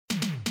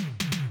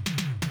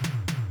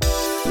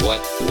It's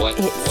about. What?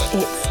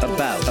 It's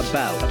About. what's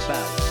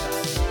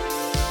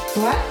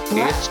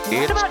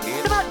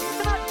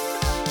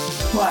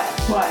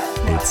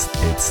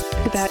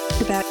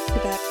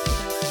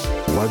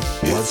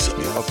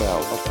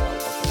about.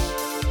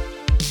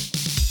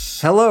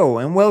 Hello,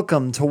 and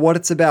welcome to What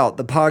It's About,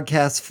 the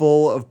podcast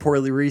full of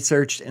poorly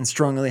researched and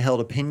strongly held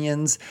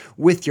opinions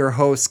with your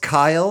hosts,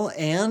 Kyle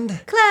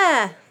and...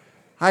 Claire,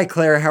 Hi,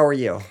 Claire. How are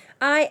you?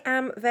 I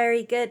am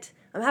very good.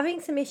 I'm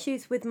having some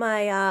issues with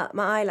my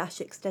my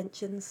eyelash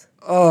extensions.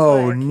 Oh,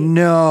 Sorry, I keep-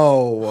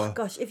 no.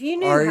 Gosh, if you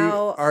knew Are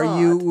how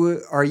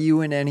are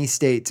you in any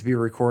state to be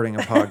recording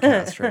a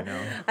podcast right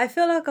now? I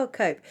feel like I'll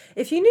cope.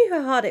 If you knew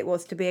how hard it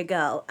was to be a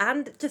girl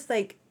and just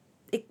like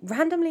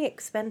randomly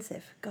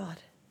expensive. God.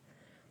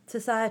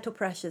 Societal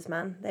pressures,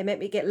 man. They make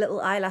me get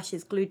little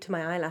eyelashes glued to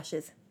my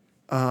eyelashes.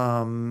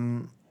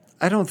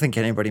 I don't think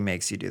anybody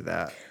makes you do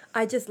that.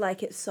 I just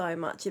like it so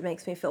much. It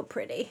makes me feel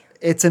pretty.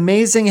 It's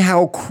amazing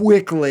how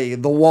quickly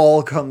the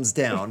wall comes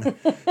down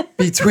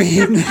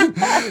between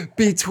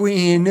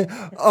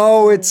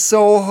oh, it's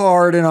so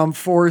hard and I'm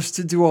forced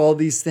to do all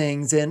these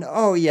things, and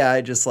oh yeah,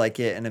 I just like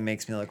it and it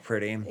makes me look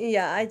pretty.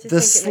 Yeah, I just The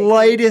think it makes me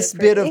slightest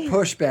look so bit of pretty.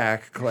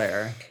 pushback,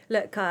 Claire.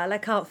 Look, Kyle, I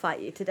can't fight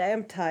you today.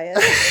 I'm tired.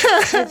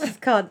 I just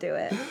can't do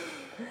it.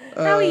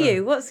 How are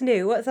you? What's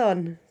new? What's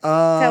on?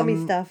 Tell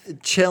me stuff.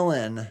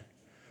 Chillin'.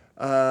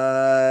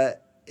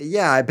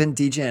 Yeah, I've been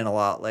DJing a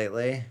lot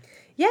lately.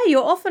 Yeah,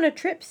 you're off on a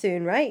trip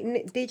soon, right?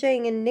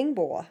 DJing in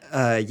Ningbo.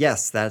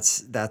 Yes,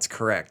 that's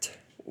correct.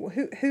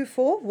 Who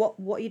for?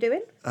 What are you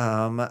doing?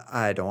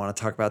 I don't want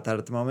to talk about that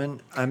at the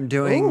moment. I'm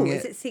doing... Ooh,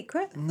 is it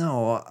secret?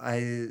 No,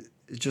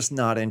 it's just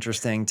not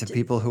interesting to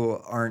people who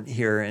aren't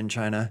here in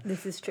China.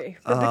 This is true.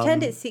 But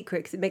pretend it's secret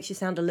because it makes you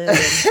sound alluring.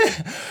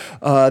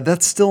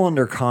 That's still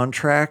under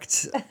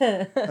contract.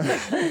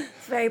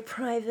 It's very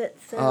private.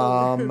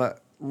 So.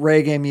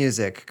 Reggae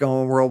music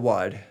going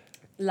worldwide.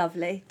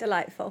 Lovely.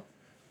 Delightful.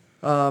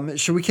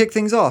 Should we kick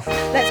things off?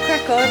 Let's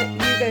crack on. You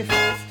go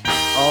first.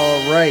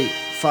 All right,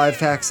 5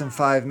 facts in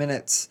 5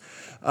 minutes.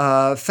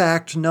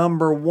 Fact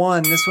number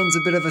 1. This one's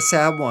a bit of a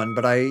sad one,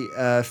 but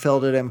I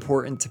felt it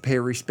important to pay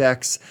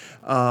respects.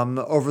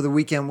 Over the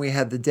weekend, we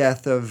had the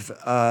death of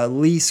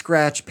Lee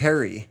Scratch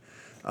Perry,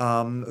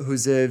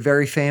 who's a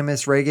very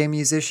famous reggae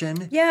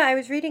musician. Yeah, I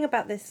was reading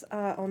about this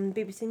on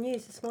BBC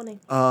News this morning.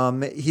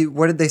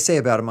 What did they say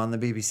about him on the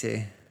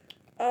BBC?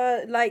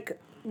 I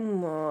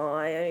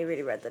only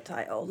really read the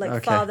title. Like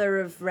Okay. father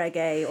of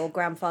reggae or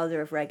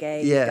grandfather of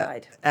reggae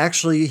died.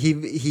 Actually,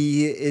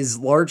 he is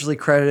largely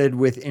credited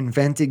with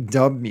inventing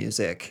dub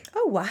music.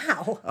 Oh,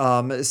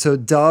 wow. So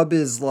dub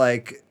is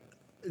like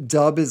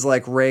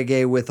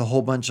reggae with a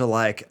whole bunch of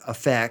like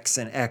effects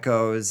and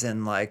echoes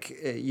and like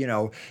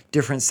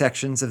different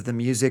sections of the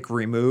music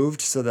removed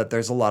so that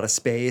there's a lot of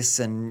space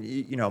and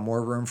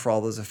more room for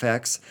all those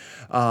effects.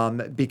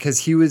 Because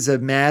he was a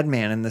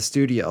madman in the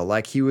studio.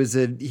 Like he was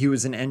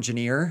an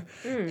engineer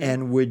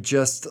and would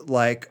just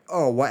like,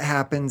 oh, what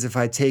happens if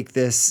I take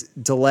this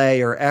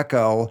delay or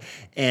echo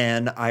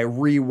and I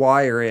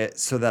rewire it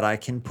so that I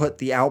can put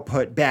the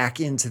output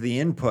back into the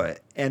input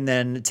and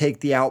then take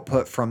the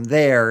output from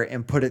there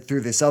and put it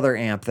through this other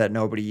amp that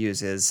nobody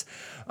uses.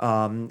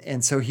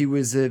 And so he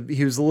was a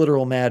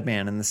literal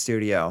madman in the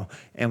studio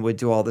and would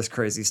do all this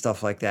crazy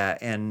stuff like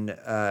that. And,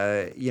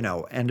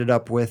 ended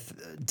up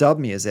with dub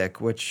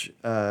music, which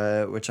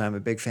I'm a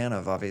big fan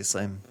of,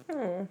 obviously.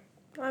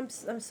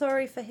 I'm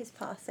sorry for his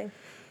passing.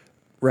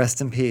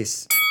 Rest in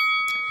peace.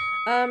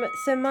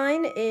 So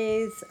mine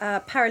is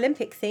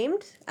Paralympic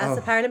themed, as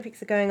the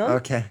Paralympics are going on.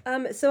 Okay.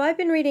 So I've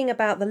been reading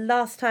about the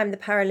last time the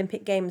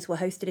Paralympic Games were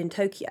hosted in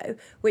Tokyo,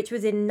 which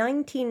was in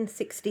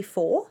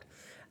 1964.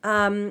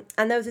 And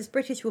there was this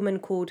British woman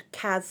called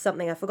Kaz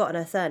something, I've forgotten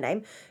her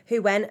surname,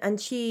 who went and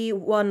she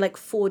won like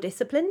 4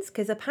 disciplines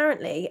because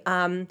apparently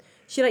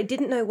she like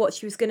didn't know what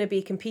she was going to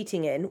be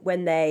competing in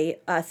when they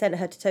sent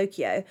her to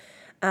Tokyo.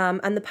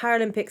 And the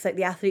Paralympics, like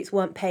the athletes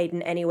weren't paid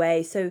in any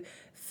way. So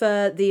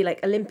for the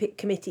like Olympic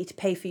committee to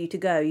pay for you to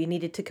go, you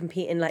needed to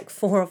compete in like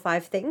 4 or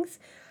 5 things.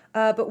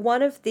 But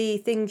one of the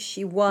things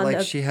she won...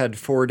 Like she had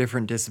 4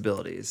 different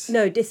disabilities.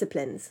 No,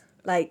 disciplines.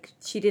 Like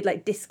she did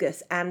like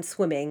discus and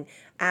swimming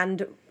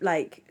and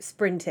like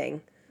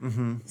sprinting.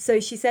 Mm-hmm. So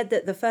she said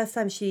that the first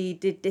time she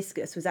did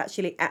discus was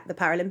actually at the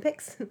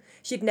Paralympics.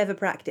 She'd never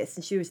practiced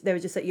and they were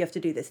just like, you have to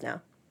do this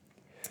now.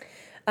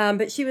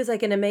 But she was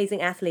like an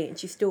amazing athlete and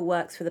she still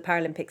works for the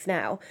Paralympics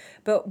now.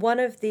 But one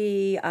of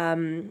the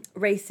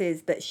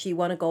races that she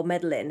won a gold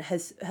medal in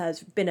has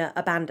been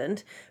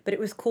abandoned, but it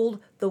was called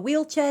the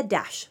Wheelchair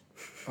Dash.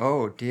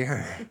 Oh,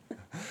 dear.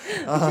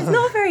 Which is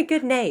not a very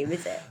good name,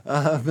 is it?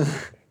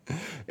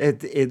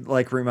 It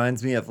like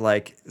reminds me of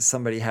like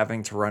somebody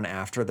having to run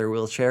after their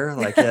wheelchair,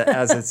 like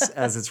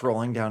as it's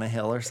rolling down a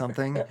hill or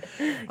something.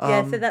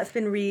 Yeah, so that's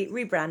been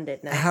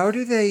rebranded now. How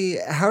do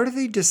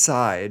they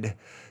decide?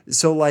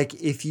 So like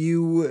if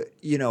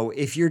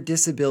if your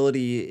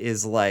disability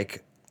is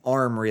like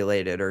arm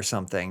related or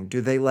something,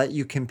 do they let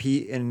you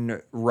compete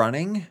in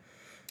running?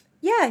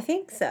 Yeah, I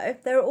think so.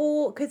 They're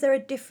all because there are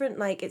different,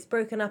 like it's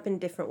broken up in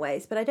different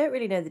ways, but I don't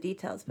really know the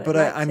details. But But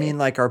I'd like I to. mean,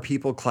 like, are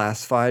people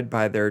classified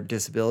by their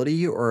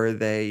disability, or are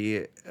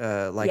they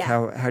like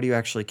Yeah. how do you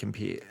actually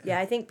compete? Yeah,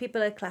 I think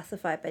people are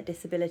classified by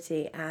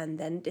disability and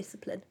then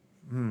discipline.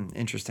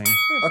 Interesting.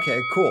 Okay,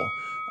 cool.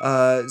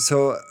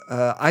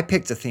 I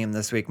picked a theme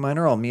this week. Mine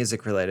are all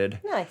music related.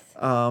 Nice.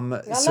 Um,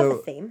 I so love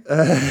a theme.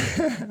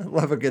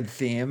 love a good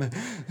theme.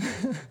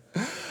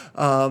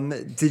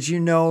 Did you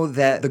know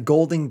that the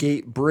Golden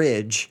Gate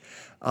Bridge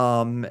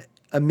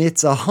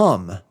emits a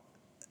hum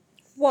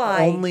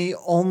Why?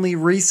 only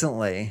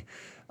recently?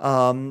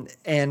 And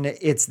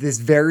it's this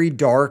very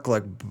dark,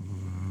 like,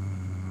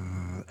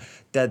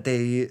 that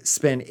they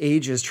spend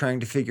ages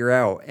trying to figure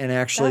out. And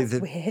actually,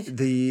 That's weird.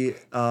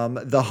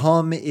 the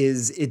hum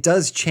it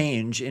does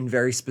change in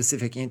very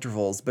specific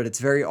intervals, but it's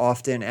very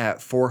often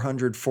at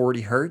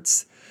 440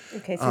 hertz,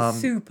 Okay, so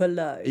super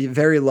low.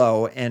 very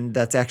low, and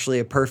that's actually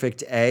a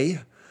perfect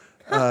A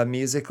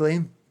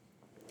musically.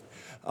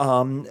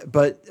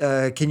 But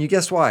can you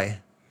guess why?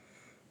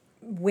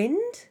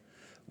 Wind?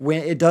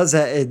 When it does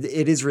that,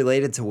 it is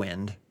related to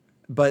wind.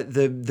 But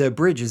the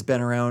bridge has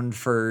been around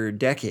for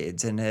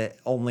decades, and it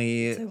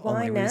only So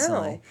why only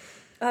recently.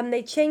 now?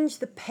 They changed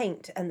the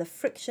paint, and the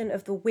friction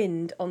of the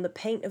wind on the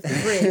paint of the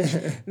bridge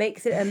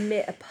makes it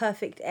emit a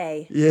perfect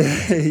A.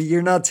 Yeah,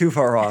 you're not too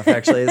far off,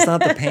 actually. It's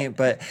not the paint,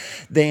 but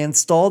they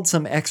installed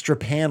some extra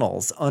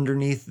panels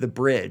underneath the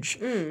bridge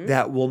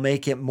that will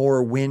make it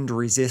more wind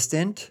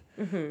resistant.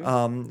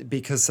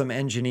 Because some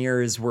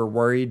engineers were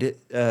worried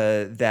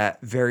that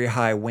very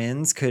high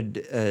winds could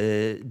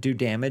do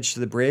damage to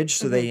the bridge.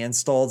 So they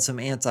installed some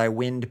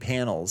anti-wind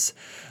panels.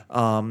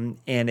 And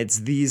it's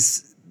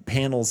these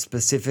panels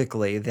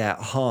specifically that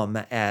hum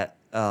at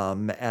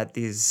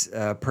these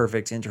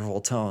perfect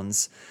interval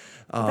tones.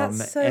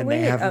 That's so and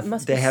weird. they haven't, It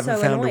must they be haven't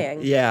so found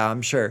annoying. yeah,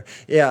 I'm sure.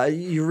 Yeah,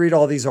 you read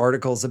all these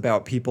articles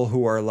about people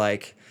who are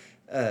like,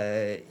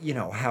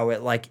 how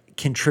it like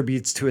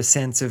contributes to a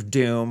sense of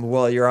doom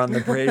while you're on the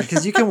bridge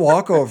because you can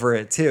walk over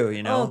it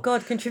too, Oh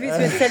God, contributes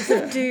to a sense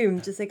of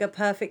doom, just like a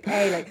perfect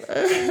A, like.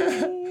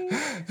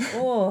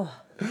 Oh,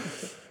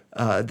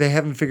 They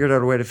haven't figured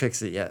out a way to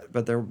fix it yet,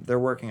 but they're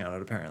working on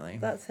it apparently.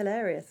 that's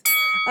hilarious.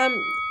 But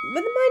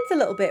mine's a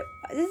little bit.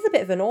 This is a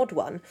bit of an odd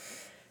one.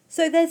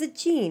 So there's a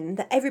gene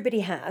that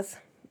everybody has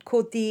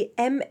called the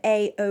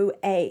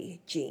MAOA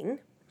gene,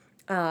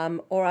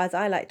 or as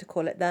I like to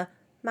call it, the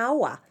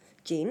MAOA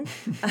gene,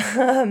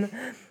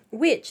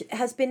 which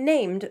has been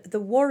named the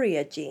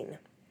warrior gene.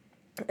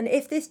 And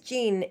if this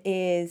gene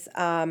is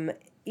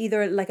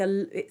either like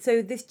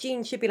so this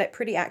gene should be like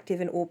pretty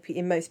active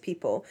in most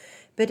people,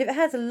 but if it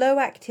has a low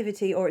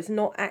activity or it's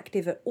not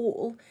active at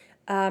all,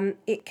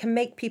 it can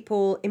make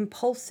people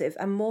impulsive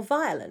and more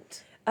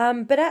violent.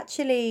 But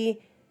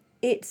actually,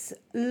 it's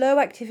low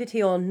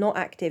activity or not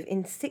active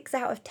in 6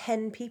 out of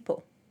 10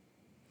 people.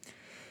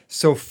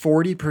 So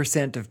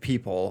 40% of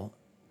people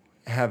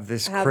have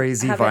this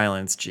crazy have it.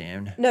 violence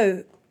gene.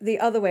 No, the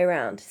other way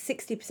around.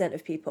 60%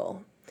 of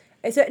people.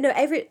 So no,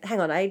 hang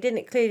on, I didn't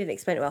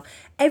explain it well.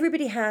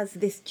 Everybody has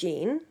this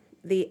gene,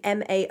 the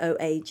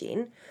MAOA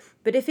gene,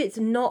 but if it's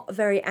not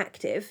very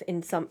active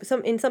in some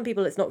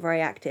people, it's not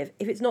very active.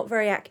 If it's not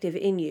very active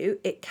in you,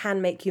 it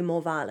can make you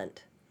more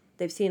violent.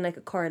 They've seen like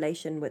a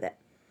correlation with it.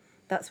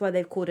 That's why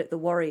they've called it the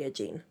warrior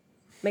gene.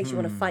 Makes you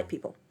want to fight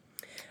people.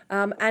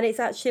 And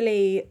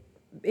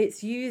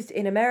it's used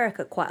in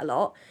America quite a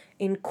lot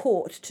in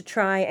court to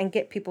try and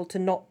get people to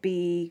not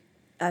be,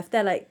 if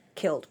they're like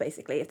killed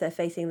basically, if they're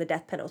facing the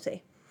death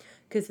penalty.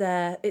 Because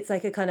it's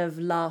like a kind of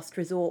last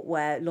resort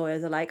where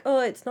lawyers are like,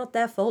 oh, it's not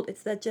their fault,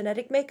 it's their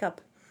genetic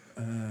makeup.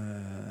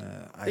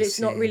 But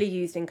it's not really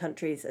used in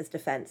countries as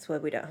defense where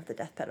we don't have the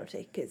death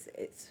penalty because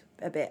it's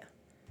a bit,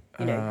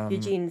 your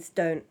genes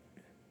don't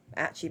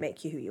actually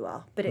make you who you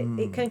are, but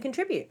it can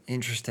contribute.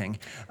 Interesting.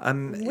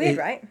 Weird,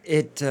 right?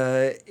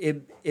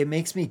 It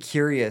makes me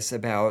curious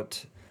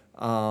about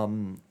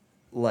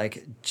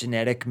like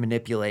genetic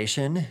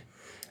manipulation.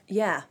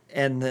 Yeah.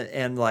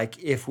 And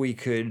like if we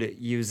could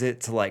use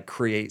it to like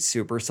create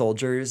super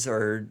soldiers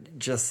or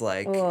just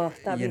like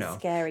That'd be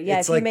scary. Yeah,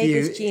 if you made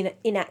this gene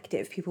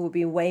inactive, people would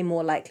be way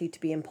more likely to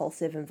be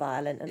impulsive and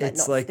violent and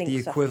it's not like think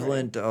the stuff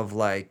equivalent of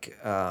like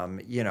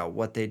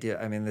what they do.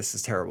 I mean, this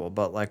is terrible,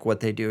 but like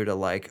what they do to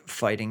like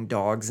fighting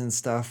dogs and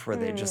stuff where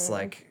they just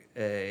like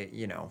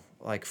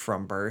like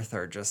from birth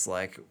are just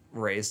like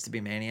raised to be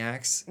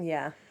maniacs.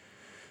 Yeah.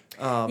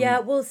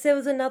 Well, so there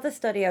was another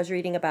study I was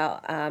reading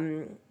about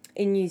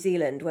in New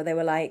Zealand where they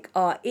were like,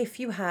 if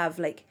you have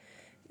like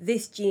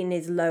this gene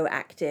is low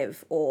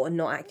active or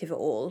not active at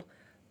all,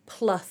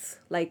 plus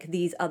like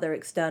these other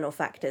external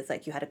factors,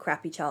 like you had a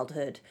crappy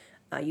childhood,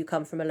 you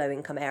come from a low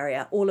income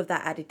area, all of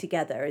that added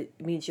together, it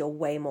means you're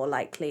way more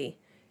likely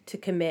to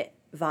commit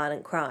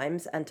violent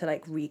crimes and to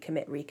like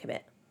recommit.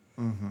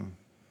 Mm-hmm.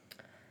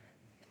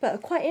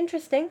 But quite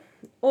interesting.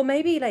 Or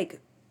maybe like,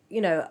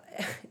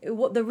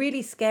 what the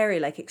really scary,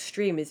 like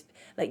extreme is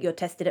like you're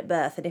tested at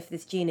birth, and if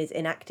this gene is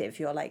inactive,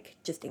 you're like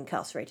just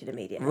incarcerated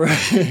immediately.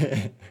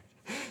 Right.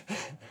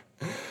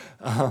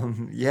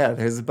 Yeah,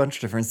 there's a bunch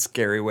of different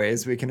scary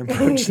ways we can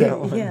approach that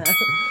one. Yeah.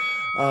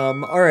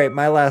 All right,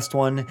 my last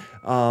one.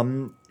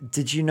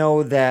 Did you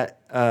know that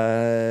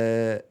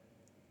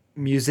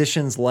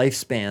musicians'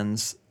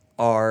 lifespans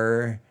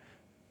are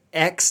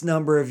X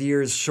number of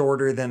years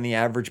shorter than the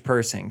average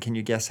person? Can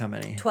you guess how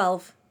many?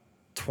 12.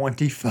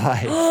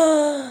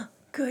 25.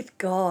 Good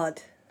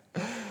God.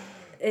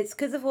 It's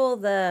because of all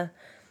the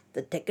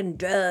taking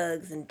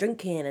drugs and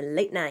drinking and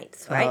late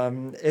nights, right?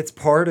 It's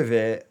part of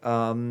it.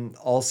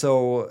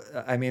 Also,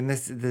 I mean,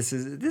 this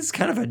is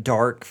kind of a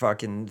dark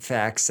fucking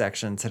facts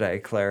section today,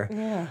 Claire.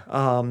 Yeah.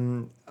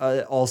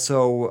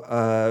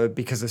 Also,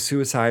 because of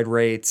suicide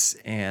rates,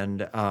 and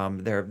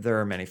there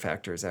are many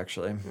factors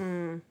actually.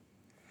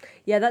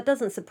 Yeah, that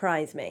doesn't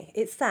surprise me.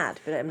 It's sad,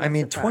 but I'm not I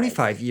mean, surprised.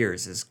 25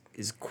 years is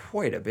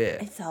quite a bit.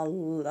 It's a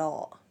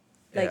lot.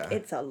 Like, Yeah.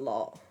 it's a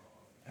lot.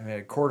 I mean,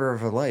 a quarter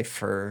of a life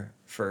for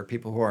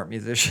people who aren't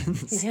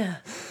musicians. Yeah.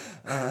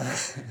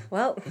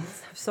 Well, I'm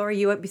sorry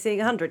you won't be seeing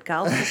 100,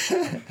 Carl.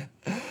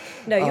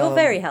 No, you're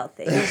very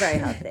healthy. You're very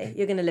healthy.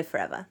 You're going to live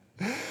forever.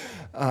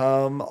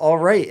 All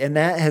right, and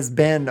that has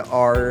been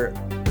our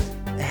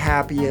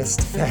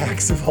happiest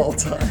facts of all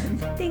time.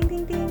 Ding,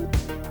 ding, ding.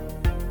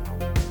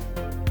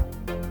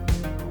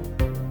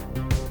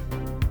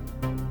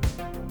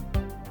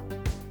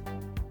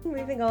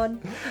 Moving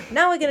on.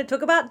 Now we're going to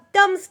talk about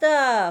dumb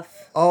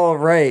stuff. All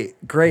right,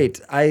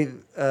 great.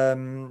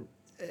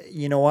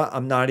 You know what?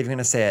 I'm not even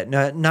gonna say it.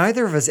 No,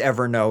 neither of us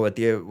ever know what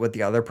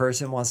the other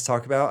person wants to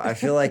talk about. I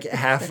feel like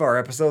half of our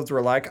episodes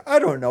were like, I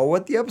don't know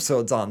what the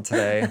episode's on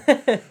today.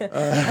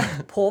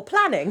 Poor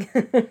planning.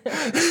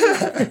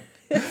 Did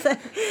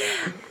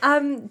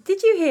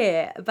you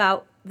hear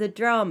about the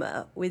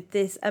drama with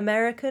this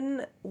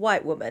American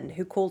white woman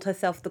who called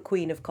herself the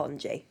Queen of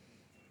Congee?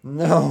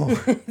 No.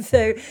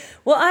 So,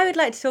 what I would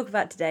like to talk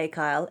about today,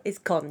 Kyle, is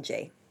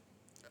congee.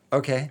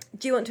 Okay.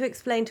 Do you want to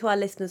explain to our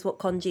listeners what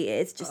congee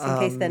is, just in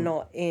case they're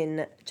not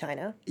in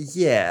China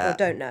Yeah. or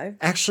don't know?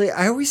 Actually,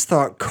 I always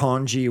thought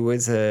congee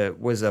was a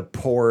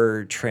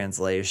poor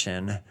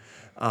translation,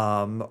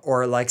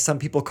 or like some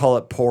people call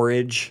it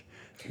porridge,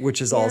 which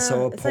is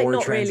also a it's like poor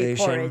not really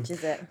translation. porridge,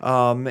 is it?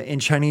 In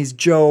Chinese,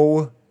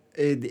 zhou,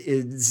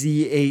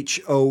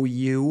 ZHOU.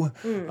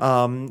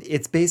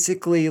 It's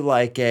basically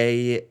like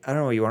I don't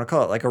know what you want to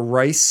call it, like a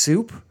rice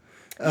soup.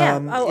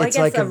 Yeah. I it's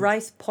guess like a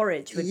rice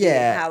porridge would be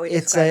how we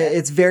it's describe it.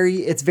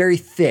 it's very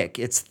thick.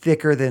 It's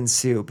thicker than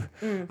soup,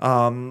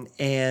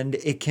 and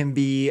it can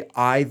be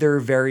either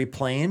very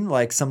plain,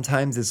 like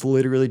sometimes it's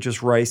literally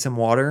just rice and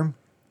water.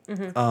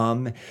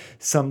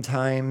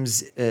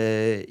 Sometimes,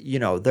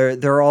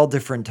 there are all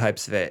different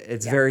types of it.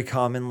 It's very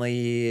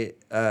commonly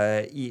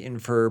eaten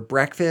for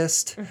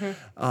breakfast.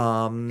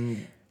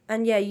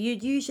 And yeah,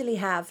 you'd usually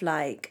have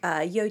like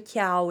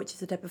youtiao, which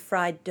is a type of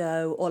fried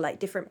dough, or like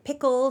different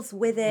pickles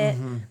with it,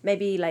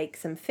 maybe like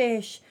some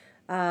fish.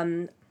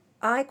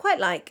 I quite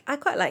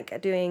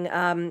like doing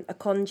a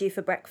congee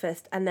for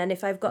breakfast, and then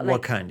if I've got like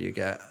What kind do you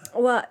get?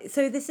 well,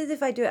 so this is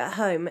if I do it at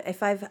home.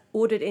 If I've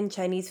ordered in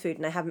Chinese food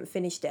and I haven't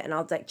finished it, and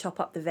I'll like chop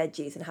up the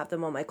veggies and have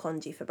them on my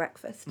congee for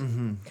breakfast.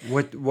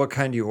 What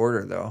kind do you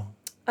order though?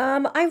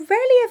 I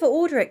rarely ever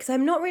order it because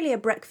I'm not really a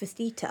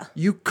breakfast eater.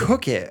 You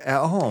cook it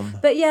at home.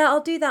 But yeah,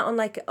 I'll do that on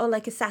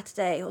like a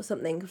Saturday or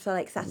something for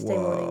like Saturday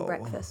morning Whoa.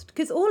 breakfast.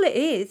 Because all it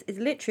is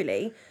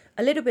literally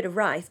a little bit of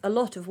rice, a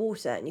lot of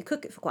water, and you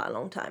cook it for quite a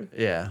long time.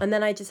 Yeah. And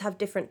then I just have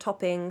different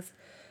toppings,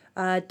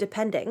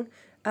 depending.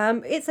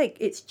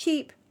 It's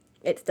cheap,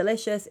 it's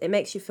delicious, it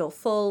makes you feel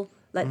full.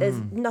 Like there's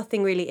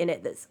nothing really in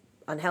it that's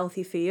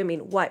unhealthy for you. I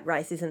mean, white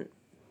rice isn't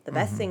the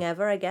best thing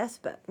ever, I guess,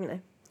 but you know.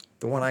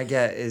 The one I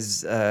get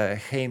is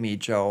Heimi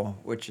Zhou,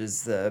 which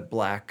is the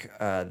black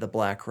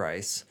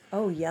rice,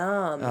 Oh,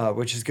 yum.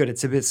 which is good.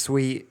 It's a bit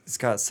sweet. It's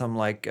got some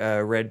like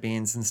red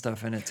beans and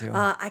stuff in it too.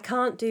 I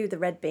can't do the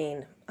red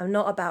bean. I'm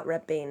not about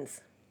red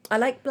beans. I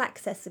like black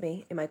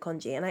sesame in my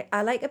congee, and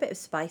I like a bit of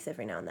spice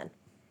every now and then.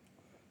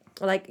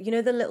 Like, you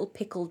know the little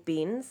pickled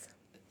beans?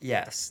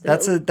 Yes,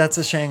 that's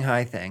a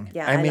Shanghai thing.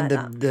 Yeah, I I mean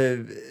like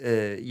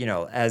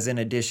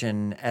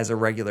as a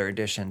regular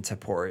addition to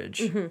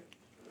porridge.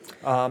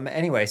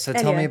 Anyway, so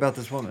tell me Anyway. about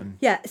this woman.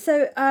 Yeah,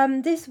 so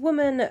this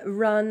woman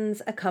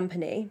runs a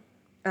company,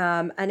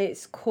 and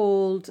it's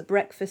called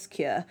Breakfast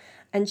Cure.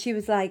 And she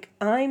was like,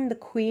 I'm the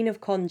queen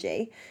of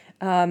congee.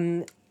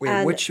 Wait,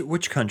 and-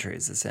 which country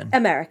is this in?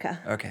 America.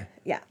 Okay.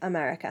 Yeah,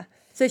 America.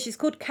 So she's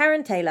called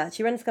Karen Taylor.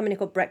 She runs a company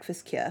called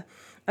Breakfast Cure.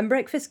 And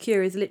Breakfast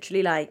Cure is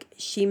literally like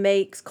she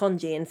makes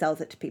congee and sells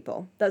it to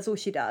people. That's all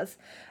she does.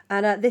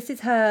 And this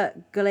is her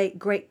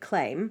great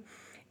claim,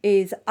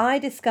 is I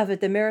discovered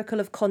the miracle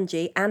of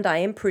congee and I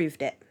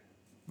improved it.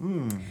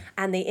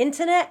 And the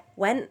internet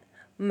went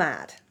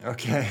mad.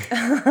 Okay.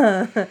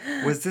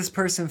 Was this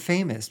person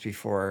famous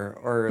before,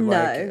 or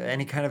like No.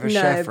 any kind of a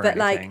chef or but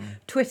like anything?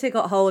 Twitter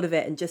got hold of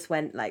it and just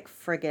went like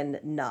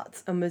friggin'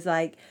 nuts and was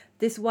like,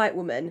 this white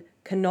woman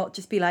cannot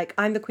just be like,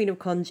 I'm the queen of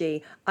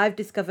congee. I've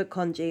discovered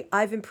congee.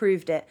 I've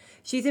improved it.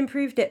 She's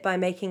improved it by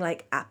making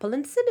like apple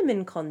and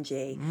cinnamon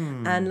congee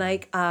and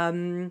like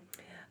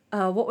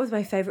What was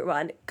my favorite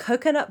one?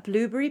 Coconut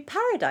Blueberry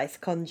Paradise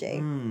Congee.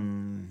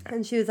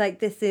 And she was like,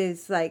 this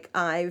is like,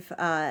 I've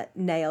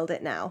nailed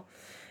it now.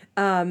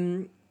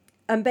 And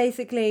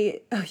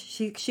basically,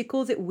 she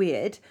calls it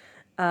weird.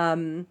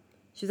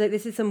 She's like,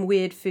 this is some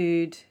weird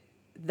food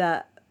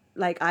that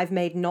like I've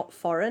made not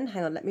foreign.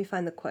 Hang on, let me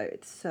find the quote.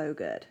 It's so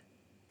good.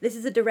 This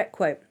is a direct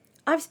quote.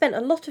 I've spent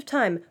a lot of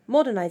time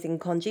modernising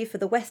congee for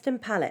the Western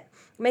palate,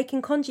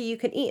 making congee you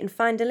can eat and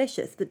find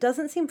delicious that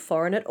doesn't seem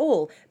foreign at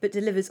all, but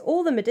delivers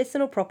all the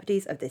medicinal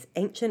properties of this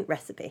ancient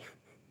recipe.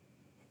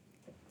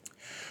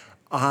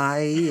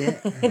 I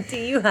Do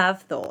you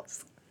have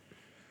thoughts?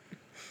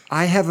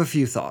 have a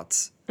few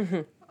thoughts.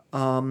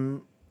 Mm-hmm.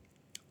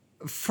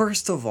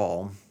 First of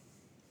all,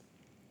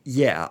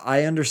 yeah,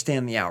 I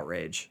understand the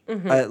outrage.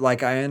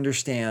 Mm-hmm. I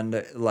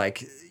understand,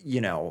 like,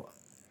 you know,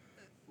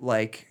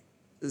 like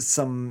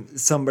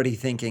somebody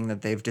thinking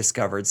that they've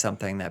discovered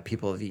something that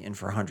people have eaten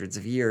for hundreds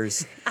of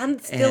years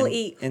And still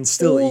eat all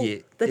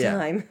the yeah.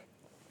 time.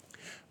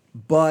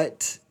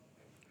 But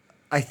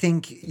I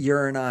think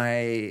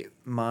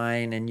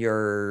mine and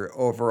your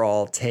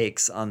overall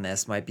takes on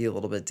this might be a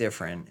little bit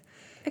different.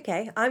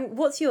 Okay,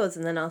 what's yours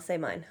and then I'll say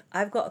mine.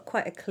 I've got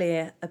quite a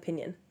clear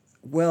opinion.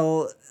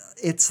 Well,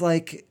 it's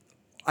like,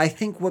 I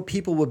think what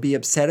people would be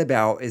upset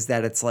about is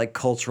that it's like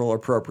cultural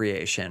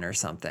appropriation or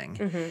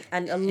something.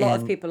 And a lot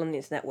of people on the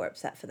internet were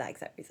upset for that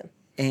exact reason.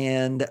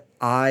 And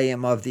I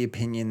am of the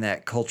opinion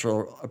that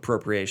cultural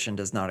appropriation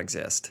does not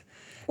exist.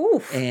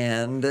 Oof.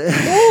 And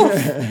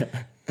Oof.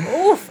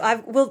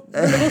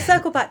 We'll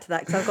circle back to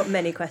that because I've got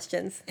many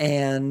questions.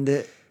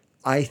 and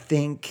I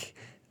think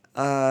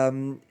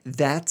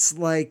that's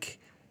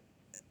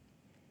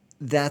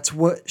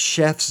what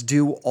chefs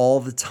do all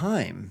the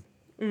time.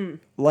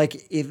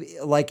 Like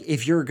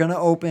if you're gonna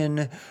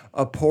open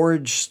a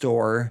porridge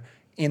store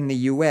in the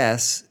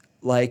US,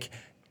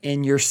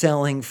 and you're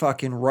selling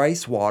fucking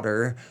rice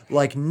water,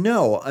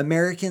 no,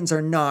 Americans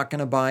are not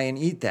gonna buy and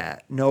eat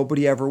that.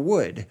 Nobody ever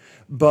would.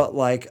 But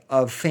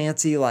a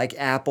fancy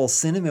apple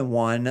cinnamon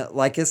one,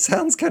 it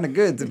sounds kind of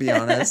good, to be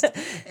honest.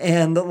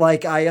 And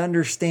I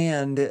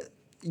understand,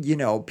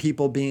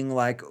 people being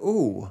like,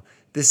 ooh,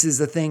 this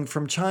is a thing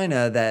from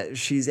China that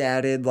she's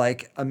added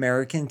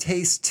American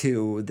taste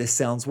to. This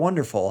sounds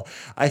wonderful.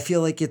 I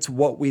feel like it's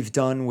what we've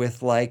done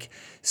with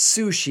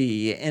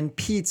sushi and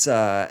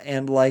pizza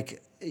and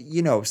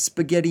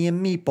spaghetti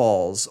and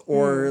meatballs,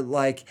 or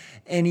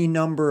any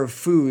number of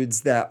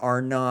foods that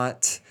are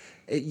not,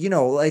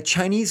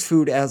 Chinese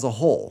food as a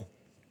whole.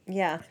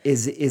 Yeah.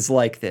 Is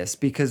like this,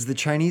 because the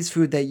Chinese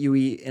food that you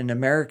eat in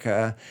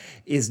America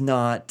is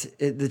not,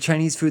 the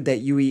Chinese food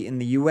that you eat in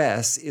the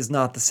US is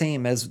not the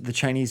same as the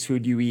Chinese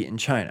food you eat in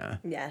China.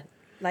 Yeah.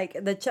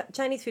 The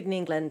Chinese food in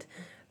England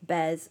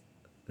bears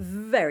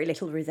very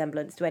little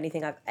resemblance to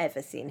anything I've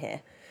ever seen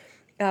here.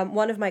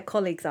 One of my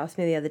colleagues asked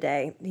me the other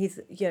day, he's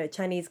a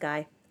Chinese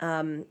guy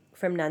from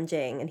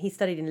Nanjing, and he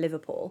studied in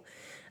Liverpool.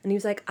 And he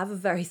was like, I have a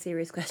very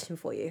serious question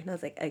for you. And I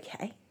was like,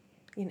 okay,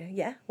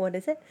 yeah, what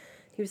is it?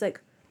 He was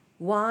like,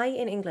 why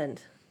in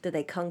England do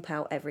they kung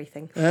pao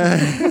everything?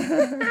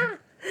 I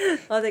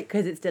was like,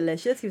 because it's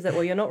delicious. He was like,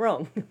 well, you're not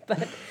wrong.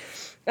 But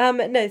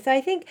no, so I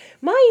think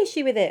my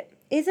issue with it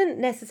isn't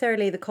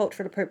necessarily the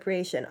cultural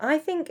appropriation. I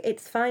think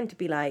it's fine to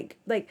be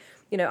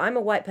I'm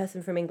a white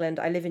person from England.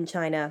 I live in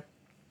China,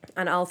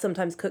 and I'll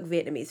sometimes cook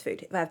Vietnamese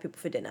food if I have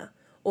people for dinner.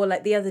 Or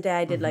the other day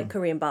I did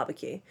Korean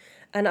barbecue.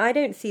 And I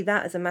don't see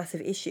that as a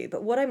massive issue.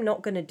 But what I'm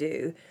not going to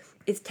do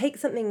is take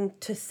something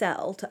to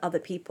sell to other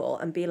people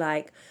and be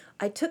like,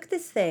 I took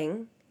this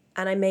thing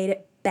and I made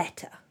it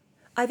better.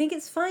 I think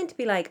it's fine to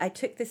be like, I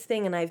took this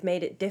thing and I've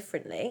made it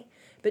differently,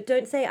 but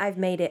don't say I've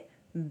made it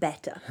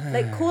better.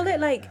 Call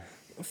it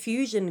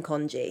fusion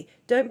congee.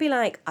 Don't be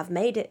like, I've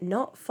made it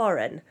not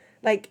foreign.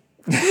 Dude,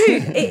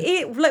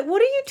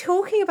 what are you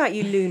talking about,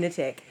 you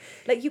lunatic?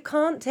 You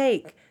can't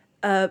take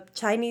a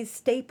Chinese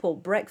staple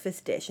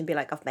breakfast dish and be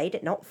like, I've made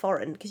it not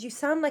foreign, because you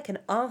sound like an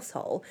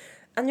asshole.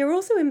 And you're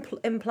also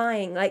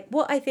implying,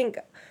 what I think,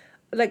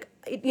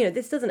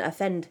 this doesn't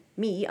offend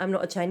me. I'm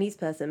not a Chinese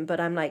person, but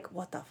I'm like,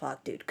 what the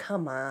fuck, dude?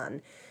 Come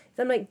on.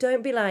 So I'm like,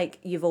 don't be like,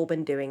 you've all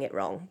been doing it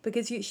wrong.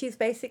 Because she's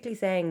basically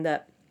saying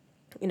that,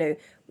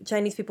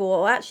 Chinese people,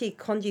 or actually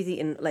congee's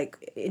eaten,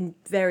 in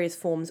various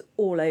forms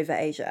all over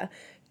Asia.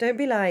 Don't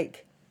be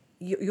like,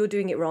 you're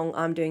doing it wrong,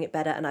 I'm doing it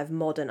better, and I've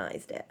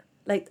modernized it.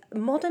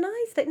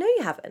 Modernized? No,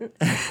 you haven't.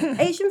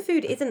 Asian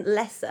food isn't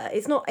lesser.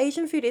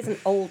 Asian food isn't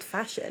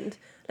old-fashioned.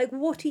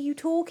 What are you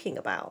talking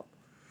about?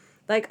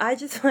 I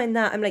just find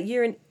that, I'm like,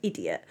 you're an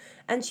idiot.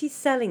 And she's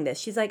selling this.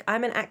 She's like,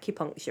 I'm an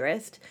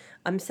acupuncturist.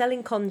 I'm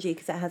selling congee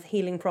because it has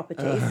healing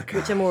properties,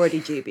 which I'm already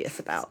dubious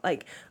about.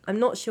 I'm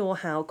not sure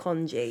how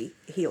congee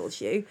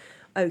heals you.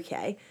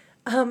 Okay.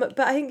 But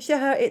I think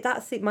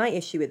that's my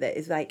issue with it,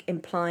 is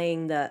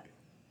implying that,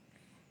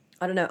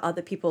 I don't know,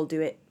 other people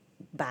do it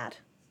bad.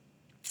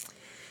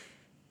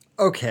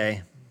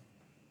 Okay.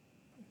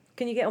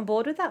 Can you get on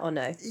board with that or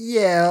no?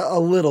 Yeah, a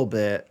little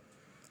bit.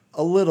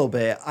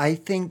 I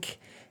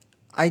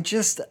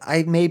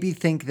maybe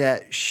think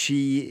that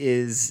she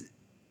is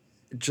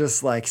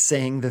just like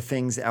saying the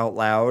things out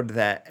loud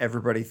that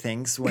everybody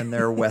thinks when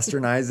they're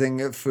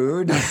westernizing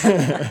food.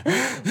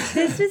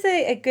 This was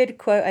a good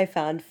quote I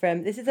found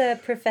from, this is a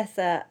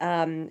professor,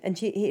 and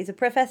he is a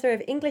professor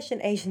of English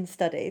and Asian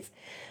Studies.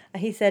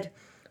 He said,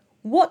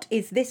 "What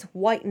is this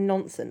white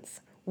nonsense?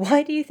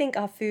 Why do you think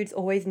our foods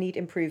always need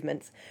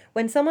improvements?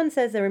 When someone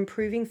says they're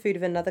improving food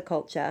of another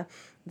culture,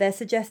 they're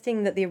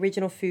suggesting that the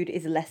original food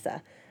is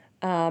lesser."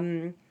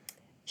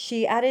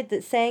 She added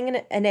that saying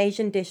an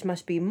Asian dish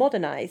must be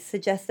modernized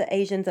suggests that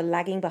Asians are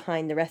lagging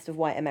behind the rest of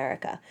white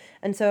America.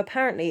 And so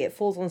apparently it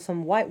falls on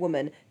some white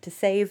woman to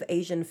save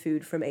Asian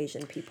food from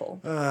Asian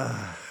people.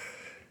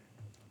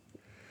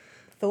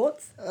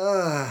 Thoughts?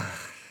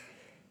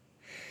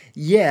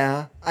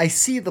 Yeah, I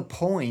see the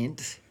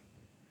point,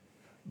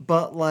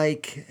 but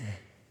like,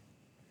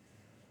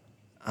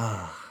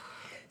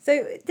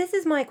 So this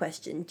is my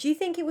question. Do you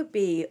think it would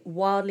be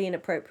wildly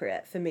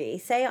inappropriate for me?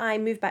 Say I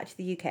move back to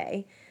the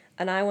UK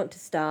and I want to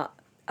start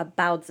a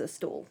baozi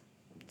stall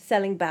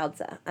selling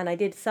baozi. And I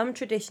did some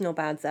traditional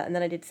baozi and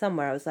then I did some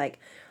where I was like,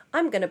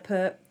 I'm going to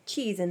put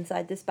cheese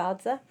inside this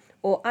baozi,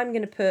 or I'm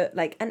going to put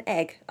like an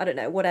egg, I don't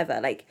know, whatever,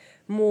 like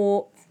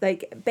more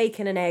like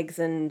bacon and eggs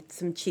and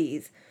some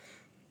cheese.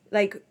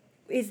 Like,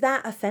 is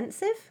that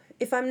offensive?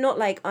 If I'm not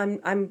like,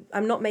 I'm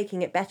not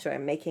making it better,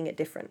 I'm making it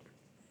different.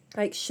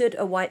 Like, should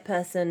a white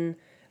person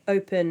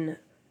open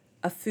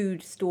a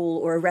food stall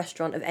or a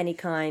restaurant of any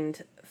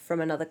kind from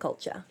another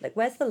culture? Like,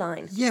 where's the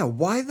line? yeah,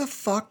 why the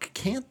fuck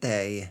can't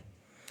they?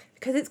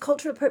 Because it's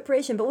cultural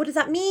appropriation, but what does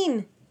that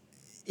mean?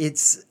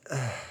 It's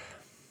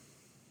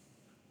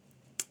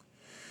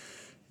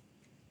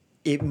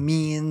it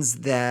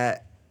means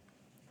that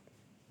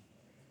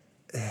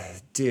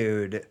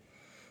dude,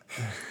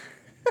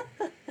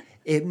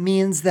 it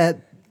means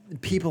that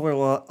people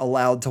are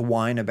allowed to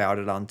whine about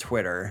it on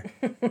Twitter.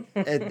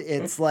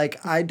 It's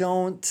like, I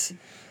don't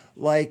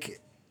like.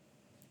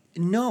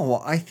 No,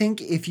 I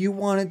think if you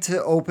wanted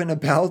to open a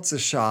baozi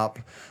shop,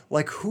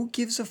 like, who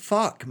gives a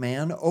fuck,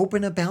 man?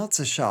 Open a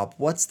baozi shop.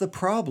 What's the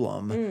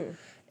problem?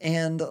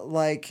 And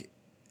like,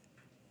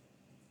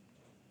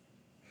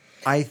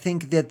 I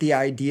think that the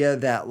idea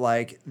that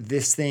like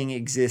this thing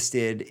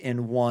existed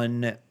in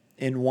one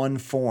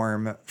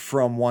form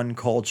from one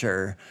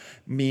culture,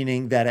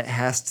 meaning that it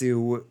has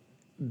to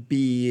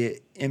be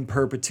in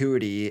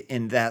perpetuity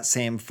in that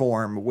same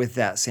form with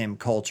that same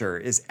culture,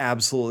 is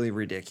absolutely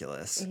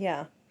ridiculous.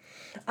 Yeah.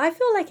 I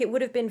feel like it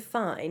would have been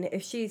fine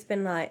if she'd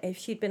been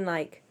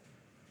like,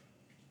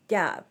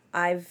 yeah,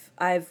 I've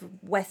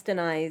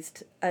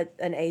westernized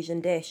an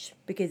Asian dish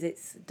because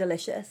it's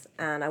delicious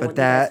and I want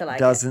But you guys to that like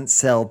doesn't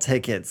sell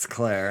tickets,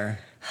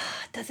 Claire.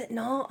 it. Does it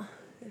not?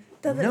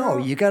 Does it No,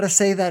 not? you got to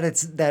say that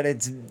it's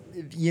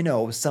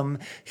some,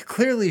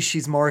 clearly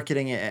she's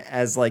marketing it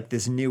as like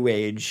this new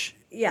age.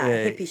 Yeah,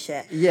 hippie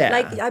shit. Yeah.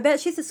 Like, I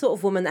bet she's the sort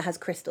of woman that has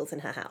crystals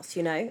in her house,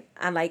 you know?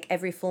 And, like,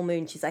 every full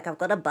moon, she's like, I've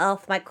got to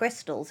bath my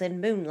crystals in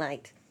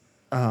moonlight.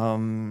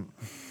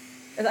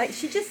 Like,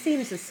 she just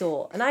seems the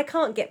sort. And I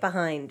can't get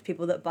behind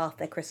people that bath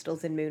their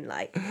crystals in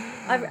moonlight.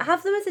 I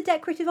have them as a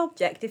decorative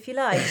object, if you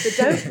like. But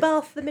don't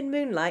bath them in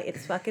moonlight.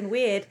 It's fucking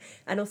weird.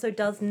 And also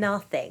does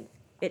nothing.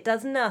 It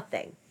does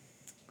nothing.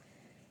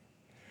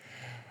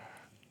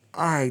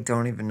 I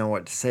don't even know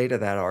what to say to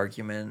that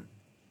argument.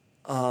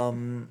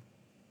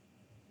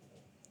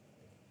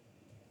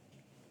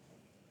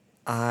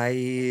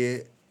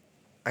 I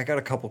got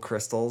a couple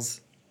crystals.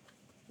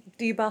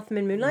 Do you bath them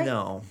in moonlight?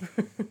 No.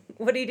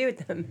 What do you do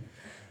with them?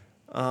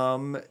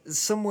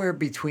 Somewhere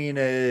between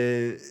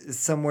a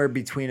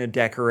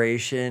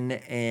decoration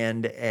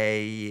and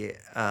a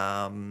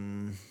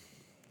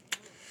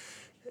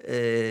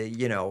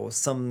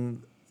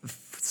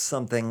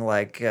something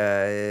like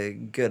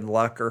good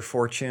luck or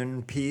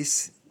fortune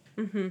piece.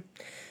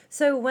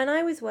 So when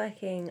I was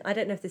working, I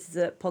don't know if this is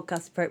a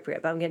podcast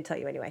appropriate, but I'm going to tell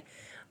you anyway.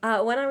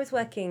 When I was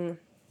working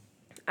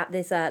at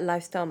this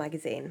lifestyle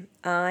magazine,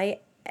 I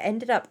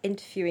ended up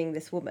interviewing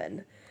this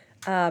woman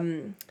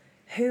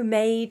who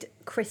made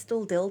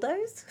crystal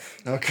dildos.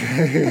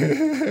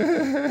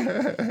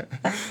 Okay.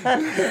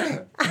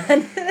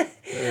 And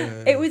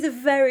it was a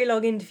very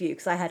long interview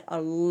because I had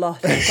a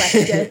lot of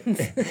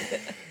questions.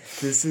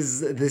 This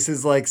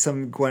is like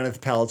some Gwyneth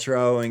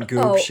Paltrow and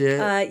Goop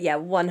shit. Yeah,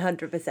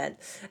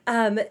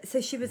 100%.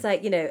 So she was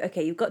like,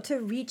 okay, you've got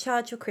to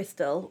recharge your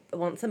crystal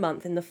once a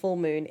month in the full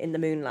moon, in the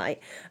moonlight.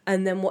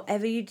 And then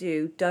whatever you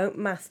do, don't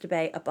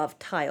masturbate above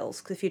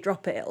tiles because if you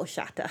drop it, it'll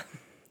shatter.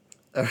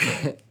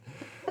 Okay.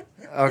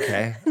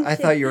 Okay. I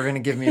thought you were going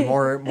to give me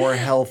more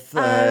health,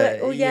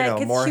 'cause more she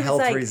was health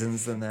like,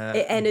 reasons than that.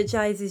 It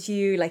energizes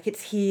you, like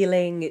it's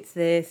healing, it's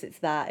this, it's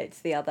that,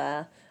 it's the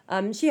other.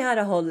 She had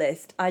a whole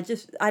list. I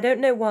don't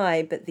know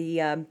why, but the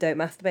don't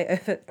masturbate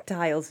over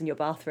tiles in your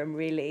bathroom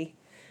really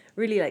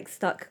like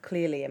stuck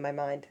clearly in my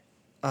mind.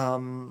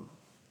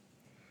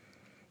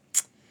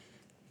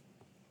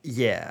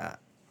 Yeah.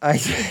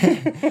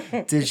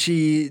 Did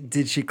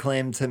she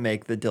claim to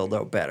make the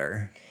dildo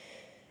better?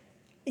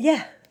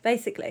 Yeah,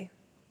 basically.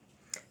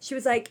 She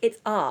was like, it's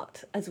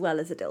art as well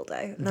as a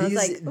dildo. And I was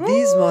like,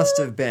 These must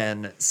have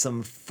been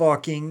some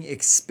fucking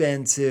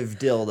expensive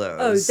dildos.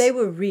 oh, they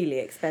were really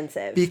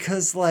expensive.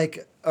 Because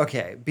like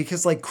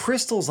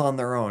crystals on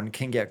their own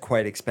can get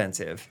quite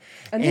expensive.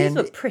 And these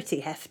were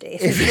pretty hefty,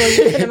 if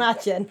you can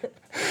imagine.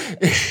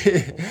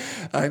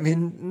 I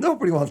mean,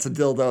 nobody wants a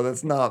dildo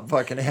that's not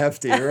fucking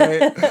hefty,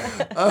 right?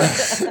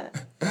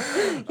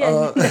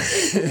 Yeah,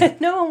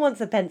 no one wants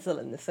a pencil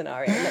in this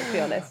scenario, let's be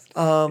honest.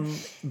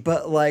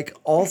 But like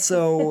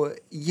also,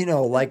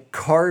 like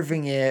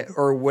carving it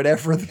or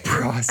whatever the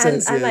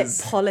process And like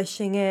is.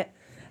 polishing it.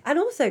 And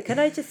also, can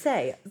I just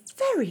say,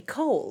 very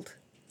cold.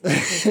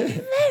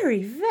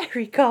 Very,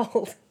 very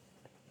cold.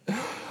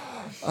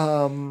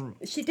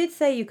 She did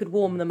say you could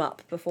warm them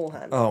up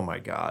beforehand. Oh my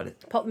God.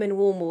 Pop them in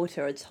warm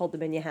water or just hold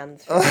them in your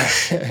hands.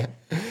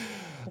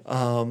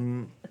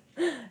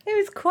 It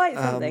was quite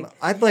something.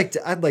 I'd like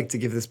to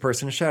give this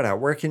person a shout out.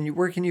 Where can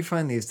you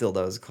find these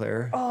dildos,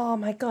 Claire? Oh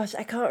my gosh,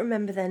 I can't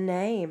remember their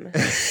name.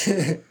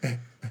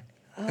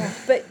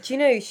 But do you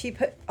know, she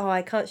put... Oh,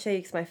 I can't show you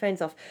because my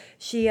phone's off.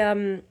 She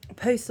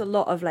posts a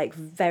lot of like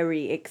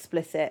very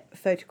explicit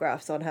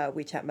photographs on her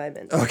WeChat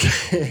Moments.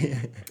 Okay.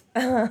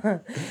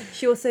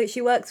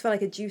 She works for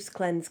like a juice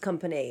cleanse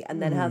company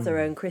and then has her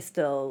own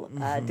crystal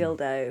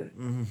dildo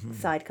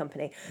side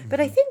company. But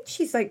I think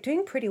she's like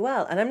doing pretty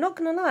well. And I'm not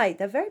going to lie,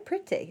 they're very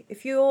pretty.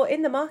 If you're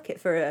in the market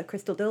for a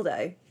crystal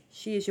dildo,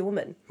 she is your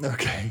woman.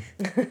 Okay.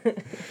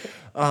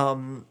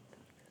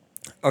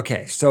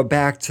 Okay, so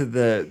back to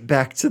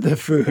the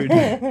food.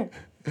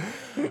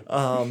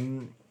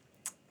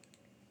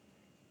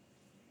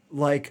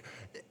 Like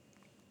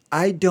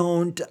I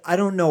don't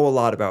know a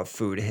lot about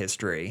food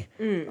history.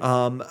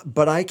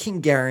 But I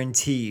can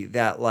guarantee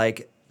that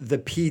like the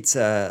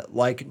pizza,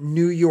 like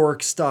New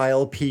York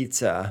style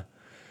pizza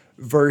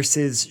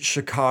versus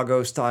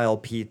Chicago style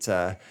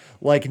pizza,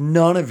 like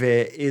none of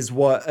it is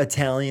what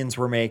Italians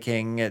were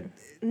making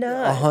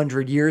No.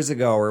 100 years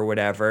ago or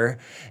whatever.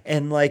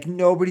 And like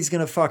nobody's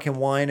gonna fucking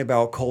whine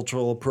about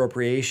cultural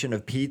appropriation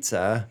of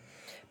pizza.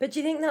 But do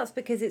you think that's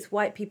because it's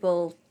white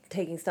people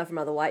taking stuff from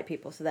other white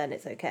people, so then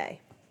it's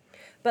okay?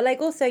 But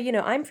like also,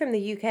 I'm from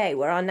the UK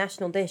where our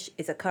national dish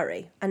is a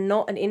curry and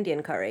not an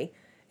Indian curry.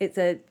 It's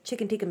a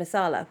chicken tikka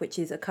masala, which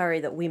is a curry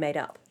that we made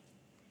up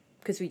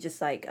because we just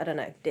like, I don't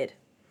know, did.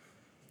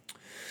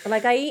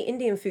 Like I eat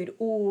Indian food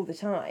all the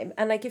time.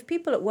 And like if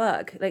people at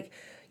work, like,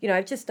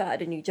 I've just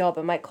started a new job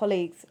and my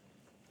colleagues,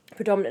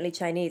 predominantly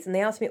Chinese, and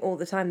they ask me all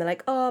the time, they're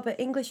like, oh, but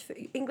English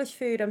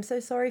food, I'm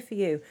so sorry for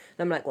you. And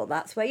I'm like, well,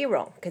 that's where you're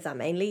wrong because I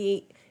mainly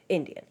eat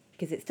Indian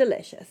because it's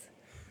delicious.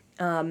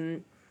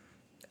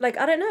 Like,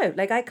 I don't know,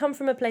 like I come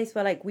from a place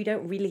where like we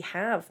don't really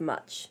have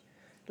much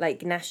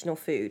like national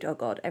food. Oh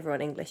God,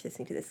 everyone English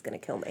listening to this is going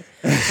to kill me.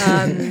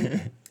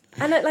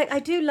 And I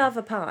do love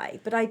a pie,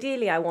 but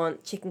ideally I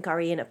want chicken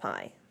curry in a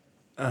pie.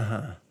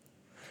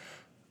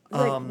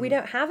 Like we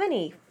don't have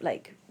any,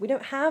 like we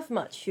don't have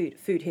much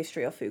food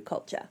history or food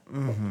culture.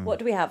 What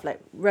do we have? Like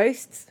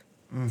roasts,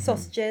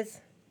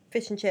 sausages,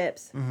 fish and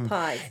chips,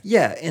 pies.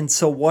 Yeah, and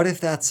so what if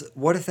that's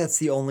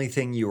the only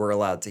thing you were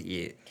allowed to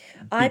eat?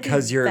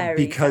 Because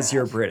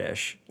you're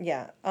British.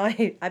 Yeah,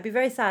 I'd be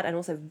very sad and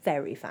also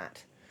very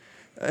fat.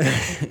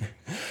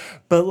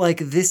 But like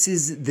this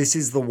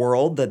is the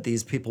world that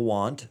these people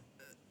want.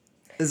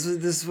 This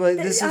is what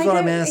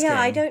I'm asking. Yeah,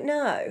 I don't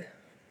know.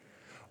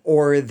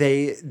 Or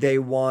they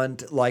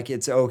want like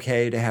it's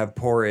okay to have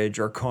porridge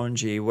or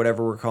congee,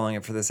 whatever we're calling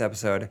it for this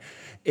episode.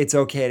 It's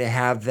okay to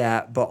have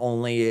that, but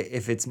only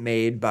if it's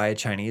made by a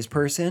Chinese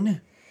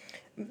person.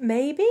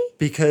 Maybe?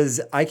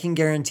 Because I can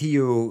guarantee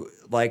you,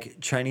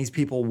 like, Chinese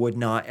people would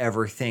not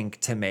ever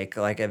think to make,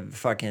 like, a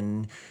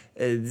fucking...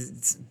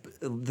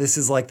 this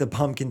is like the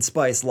pumpkin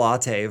spice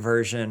latte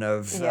version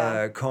of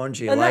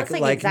congee. And that's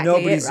like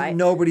exactly right?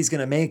 Nobody's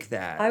going to make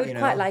that. I would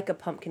quite like a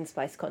pumpkin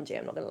spice congee,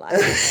 I'm not going to lie.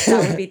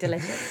 That would be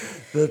delicious.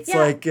 That's it's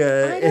like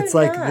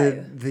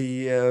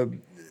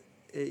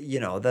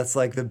that's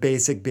like the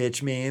basic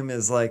bitch meme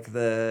is like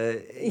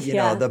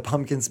the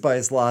pumpkin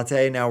spice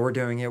latte. Now we're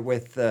doing it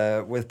with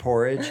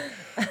porridge.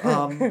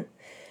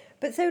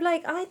 But so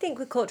like I think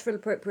with cultural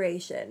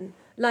appropriation,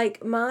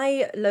 like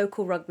my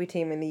local rugby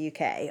team in the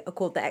UK are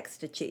called the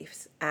Exeter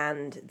Chiefs,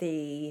 and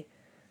the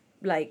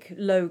like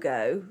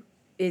logo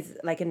is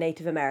like a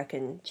Native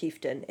American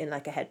chieftain in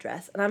like a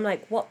headdress, and I'm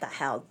like, what the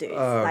hell, dude?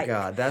 Oh like,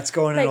 God, that's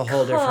going in a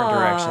whole different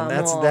direction.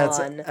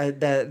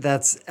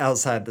 That's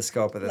outside the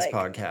scope of this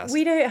podcast.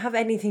 We don't have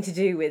anything to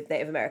do with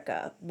Native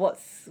America.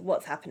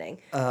 What's happening?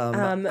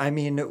 I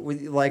mean,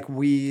 we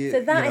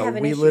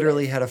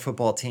literally had a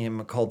football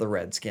team called the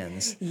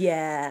Redskins.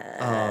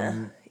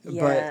 Yeah.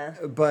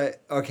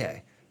 But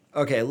okay.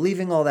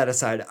 Leaving all that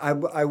aside,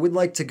 I would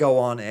like to go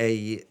on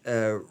a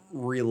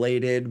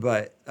related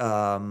but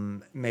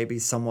maybe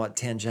somewhat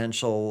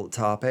tangential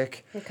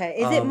topic. Okay,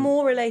 is it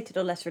more related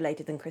or less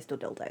related than crystal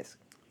dildos?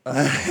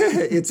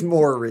 It's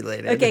more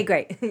related. Okay,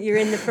 great. You're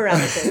in the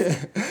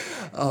parameters.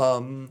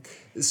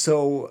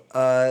 So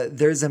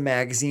there's a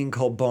magazine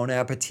called Bon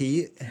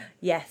Appetit.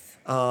 Yes.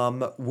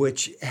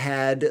 which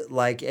had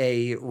like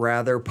a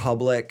rather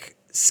public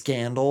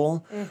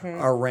scandal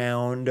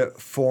around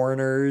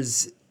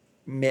foreigners.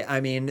 I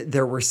mean,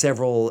 there were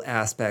several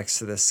aspects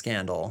to this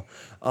scandal,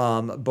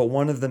 but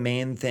one of the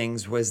main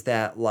things was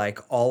that like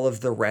all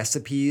of the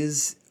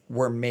recipes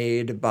were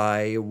made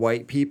by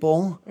white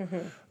people,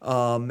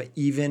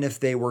 even if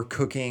they were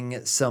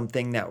cooking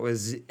something that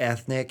was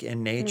ethnic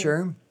in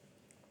nature.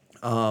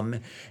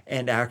 And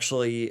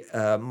actually,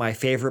 my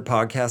favorite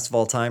podcast of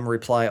all time,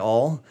 Reply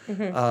All,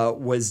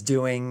 was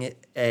doing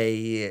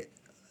a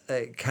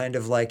kind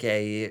of like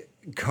a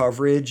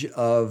coverage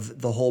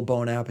of the whole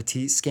Bon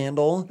Appetit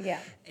scandal. Yeah.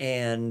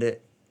 And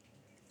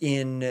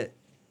in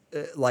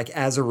like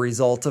as a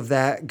result of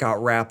that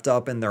got wrapped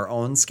up in their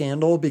own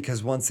scandal,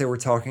 because once they were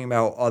talking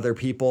about other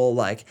people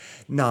like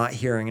not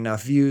hearing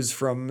enough views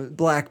from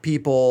black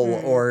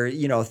people or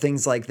you know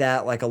things like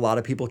that, like a lot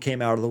of people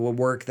came out of the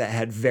woodwork that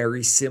had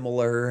very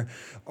similar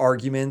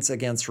arguments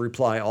against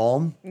Reply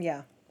All.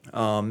 Yeah.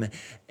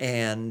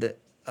 And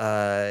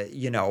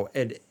you know,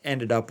 it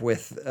ended up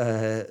with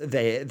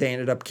they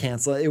ended up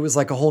canceling. It was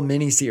like a whole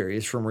mini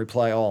series from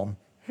Reply All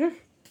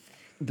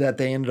that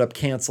they ended up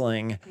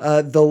canceling.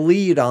 The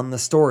lead on the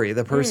story,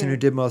 the person who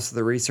did most of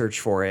the research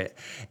for it,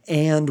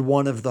 and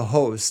one of the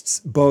hosts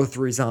both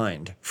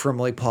resigned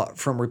from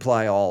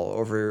Reply All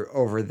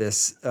over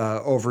this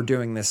over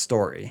doing this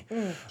story.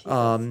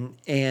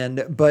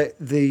 But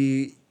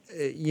the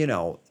you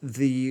know,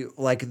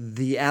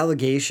 the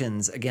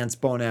allegations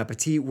against Bon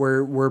Appetit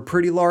were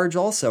pretty large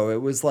also.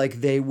 It was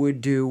like they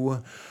would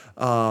do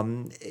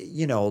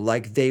you know,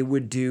 like they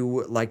would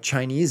do like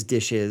Chinese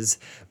dishes,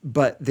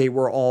 but they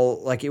were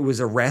all like, it was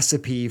a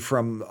recipe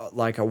from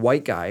like a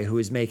white guy who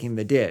was making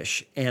the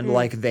dish. And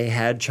like they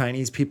had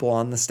Chinese people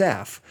on the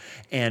staff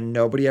and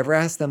nobody ever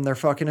asked them their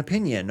fucking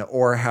opinion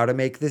or how to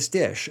make this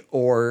dish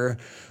or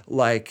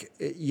like,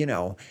 you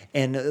know,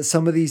 and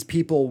some of these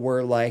people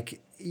were like,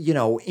 you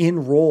know,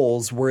 in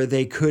roles where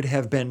they could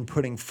have been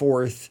putting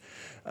forth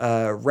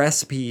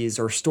recipes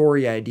or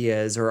story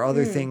ideas or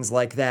other things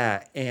like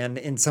that. And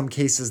in some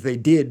cases, they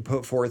did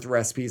put forth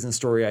recipes and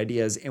story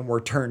ideas and were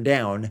turned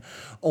down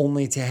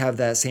only to have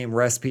that same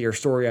recipe or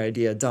story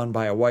idea done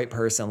by a white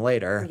person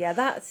later. Yeah,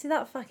 that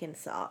fucking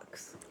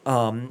sucks.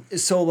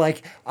 So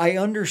like I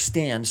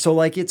understand. So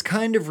like it's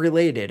kind of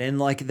related and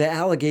like the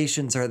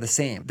allegations are the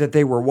same, that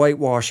they were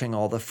whitewashing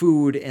all the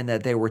food and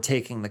that they were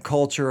taking the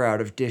culture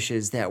out of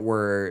dishes that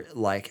were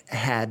like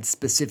had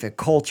specific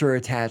culture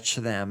attached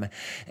to them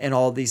and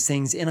all these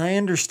things. And I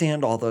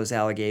understand all those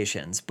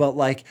allegations, but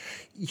like,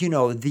 you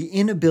know, the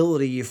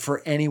inability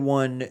for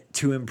anyone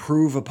to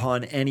improve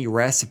upon any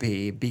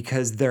recipe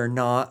because they're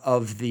not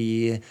of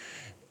the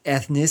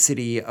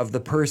ethnicity of the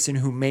person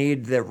who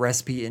made the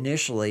recipe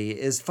initially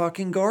is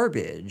fucking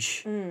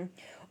garbage.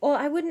 Or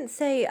I wouldn't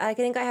say, I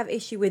think I have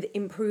issue with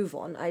improve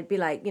on. I'd be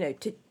like, you know,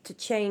 to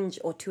change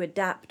or to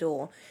adapt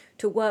or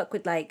to work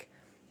with like,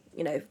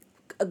 you know,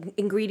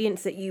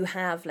 ingredients that you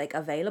have like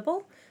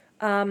available.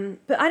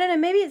 But I don't know,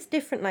 maybe it's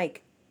different.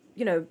 Like,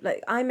 you know,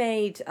 like I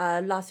made,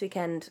 last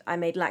weekend, I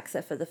made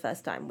laksa for the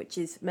first time, which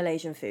is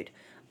Malaysian food.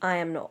 I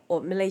am not, or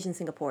Malaysian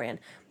Singaporean.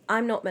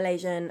 I'm not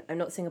Malaysian, I'm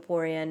not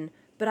Singaporean,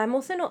 but I'm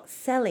also not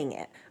selling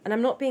it. And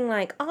I'm not being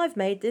like, oh, I've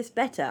made this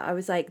better. I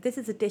was like, this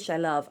is a dish I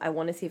love. I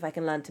want to see if I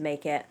can learn to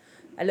make it.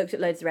 I looked at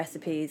loads of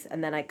recipes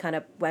and then I kind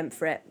of went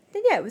for it.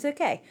 Then yeah, it was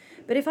okay.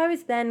 But if I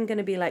was then going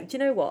to be like, do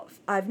you know what?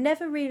 I've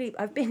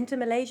been to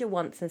Malaysia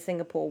once and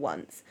Singapore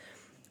once.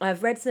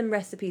 I've read some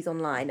recipes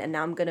online and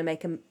now I'm going to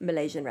make a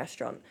Malaysian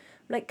restaurant.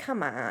 I'm like,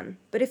 come on.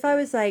 But if I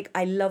was like,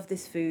 I love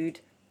this food,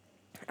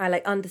 I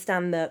like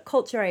understand the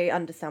culture, I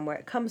understand where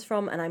it comes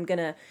from, and I'm going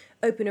to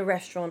open a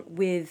restaurant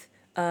with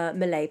a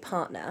Malay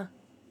partner,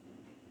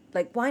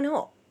 like, why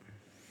not?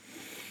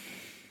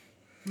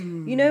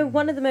 You know,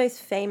 one of the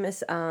most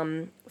famous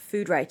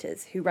food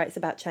writers who writes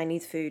about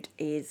Chinese food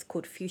is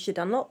called Fuchsia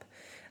Dunlop.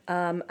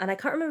 And I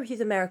can't remember if she's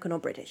American or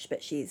British,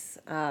 but she's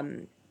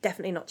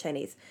definitely not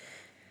Chinese.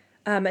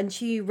 And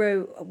she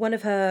wrote one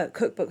of her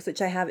cookbooks,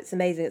 which I have. It's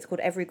amazing. It's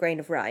called Every Grain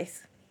of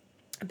Rice.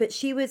 But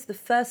she was the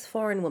first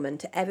foreign woman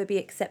to ever be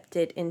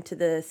accepted into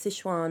the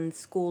Sichuan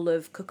School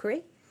of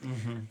Cookery.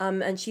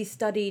 And she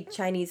studied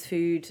Chinese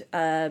food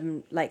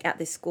like at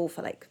this school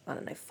for like, I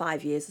don't know,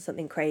 5 years or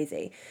something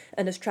crazy,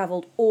 and has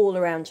traveled all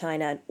around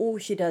China, and all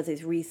she does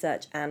is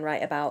research and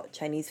write about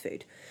Chinese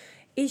food.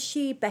 Is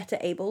she better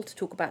able to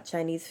talk about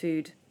Chinese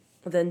food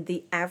than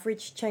the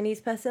average Chinese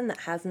person that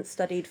hasn't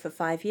studied for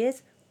 5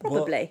 years?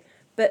 Probably.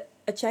 But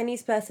a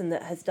Chinese person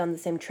that has done the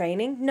same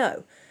training?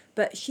 No.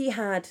 But she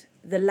had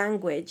the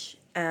language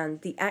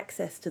and the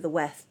access to the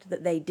West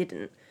that they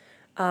didn't.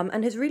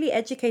 And has really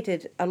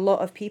educated a lot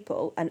of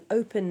people and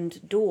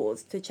opened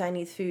doors to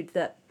Chinese food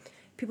that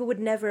people would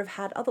never have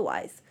had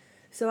otherwise.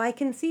 So I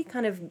can see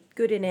kind of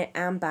good in it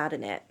and bad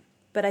in it.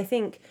 But I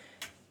think,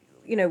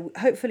 you know,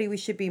 hopefully we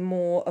should be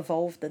more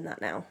evolved than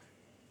that now.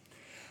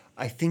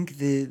 I think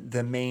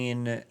the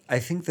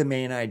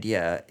main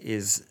idea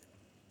is,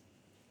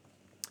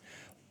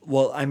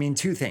 well, I mean,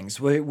 two things.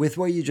 With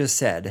what you just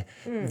said,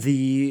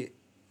 the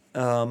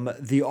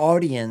the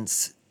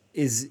audience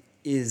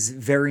is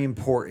very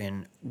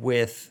important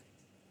with,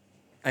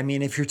 I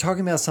mean, if you're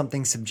talking about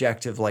something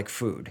subjective like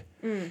food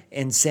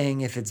and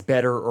saying if it's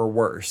better or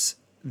worse,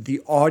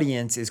 the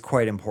audience is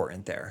quite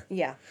important there.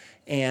 Yeah.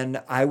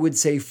 And I would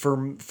say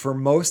for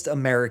most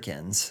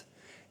Americans,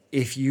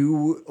 if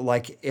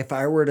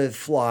I were to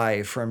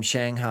fly from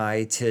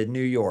Shanghai to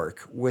New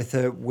York with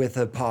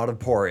a pot of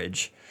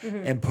porridge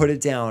and put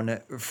it down in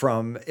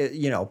front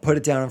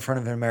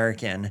of an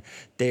American,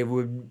 they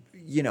would,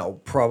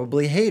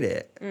 probably hate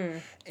it.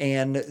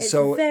 And It's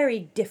so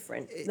very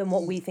different than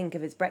what we think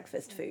of as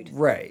breakfast food.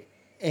 right.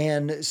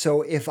 And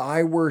so if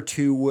I were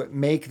to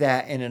make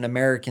that in an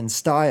American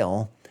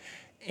style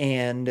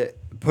and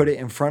put it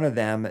in front of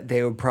them,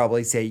 they would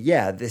probably say,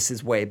 yeah, this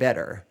is way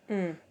better.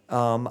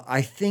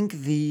 I think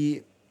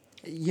the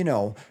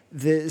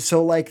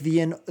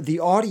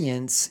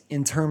audience,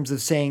 in terms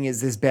of saying,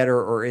 is this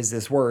better or is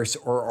this worse,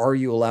 or are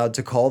you allowed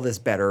to call this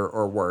better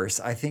or worse,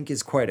 I think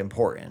is quite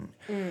important.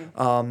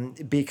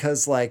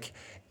 Because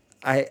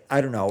I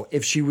don't know,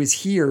 if she was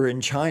here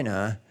in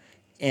China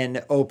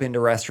and opened a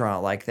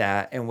restaurant like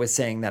that and was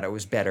saying that it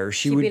was better,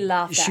 she be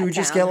laughed she at would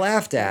just down. get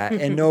laughed at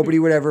and nobody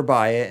would ever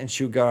buy it and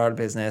she would go out of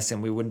business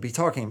and we wouldn't be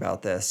talking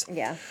about this.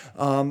 Yeah.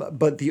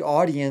 But the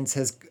audience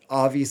has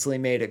obviously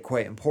made it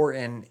quite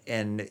important,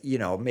 and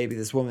maybe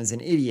this woman's an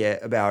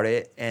idiot about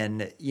it,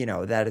 and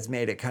that has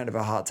made it kind of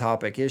a hot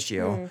topic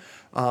issue.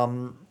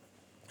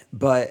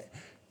 But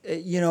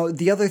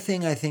the other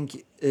thing I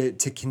think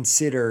to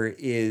consider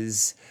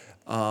is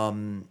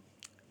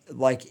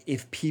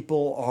if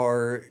people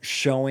are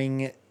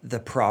showing the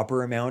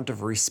proper amount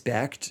of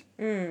respect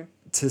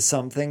to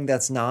something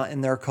that's not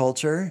in their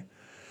culture.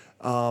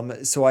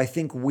 So I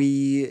think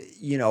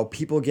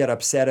people get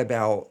upset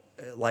about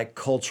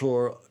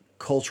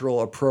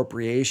cultural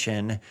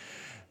appropriation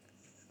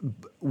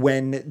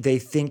when they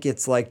think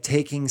it's like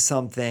taking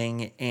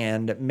something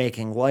and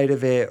making light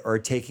of it, or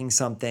taking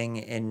something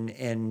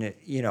and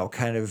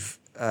kind of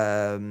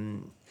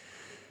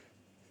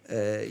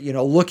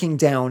looking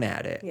down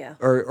at it, Yeah.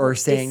 or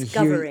saying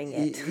Discovering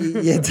it.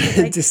 yeah,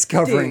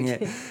 discovering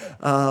dude. it.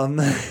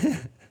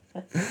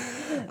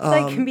 It's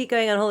like me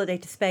going on holiday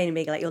to Spain and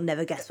being like, you'll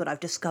never guess what I've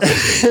discovered.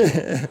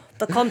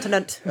 The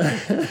continent.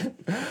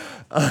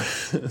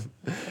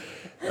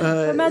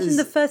 Imagine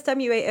the first time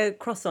you ate a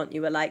croissant,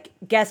 you were like,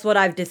 guess what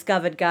I've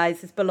discovered,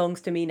 guys? This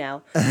belongs to me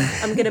now.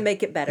 I'm going to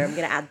make it better. I'm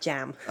going to add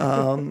jam.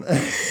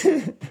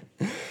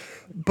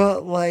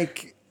 But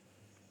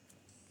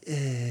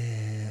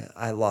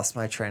I lost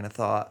my train of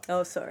thought.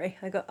 Oh, sorry.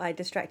 I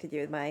distracted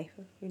you with my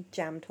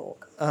jam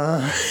talk.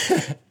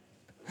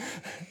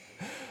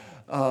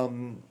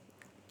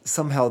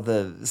 Somehow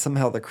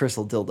the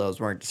crystal dildos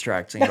weren't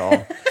distracting at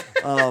all.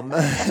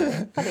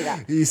 Funny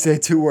that. You say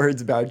 2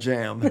 words about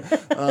jam.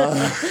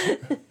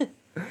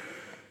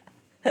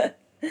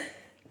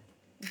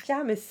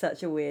 Jam is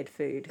such a weird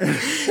food.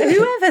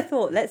 Whoever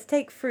thought, let's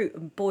take fruit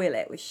and boil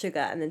it with sugar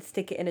and then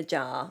stick it in a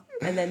jar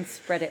and then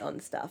spread it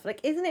on stuff?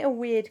 Isn't it a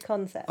weird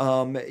concept?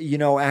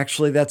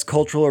 Actually, that's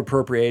cultural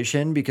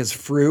appropriation, because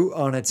fruit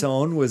on its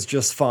own was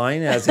just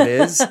fine as it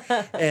is.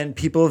 And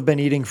people have been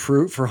eating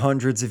fruit for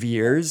hundreds of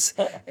years.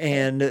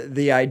 And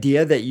the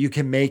idea that you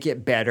can make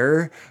it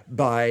better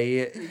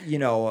by,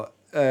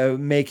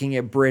 making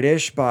it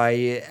British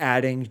by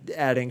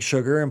adding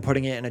sugar and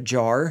putting it in a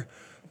jar,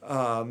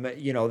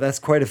 that's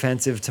quite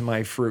offensive to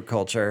my fruit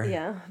culture.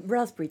 Yeah.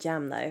 Raspberry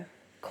jam, though.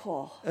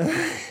 Cool.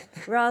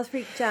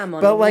 Raspberry jam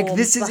on But a warm,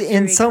 this is,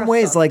 in buttery some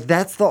ways, croissant.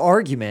 that's the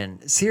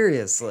argument.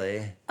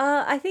 Seriously.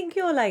 I think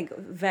you're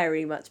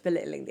very much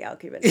belittling the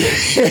argument.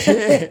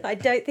 I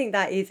don't think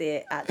that is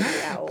it actually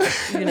at all,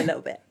 even a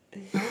little bit.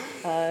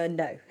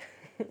 No.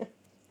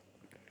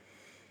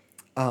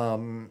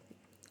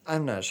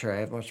 I'm not sure I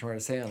have much more to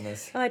say on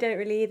this. I don't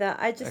really either.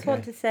 I just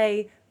want Okay. to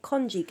say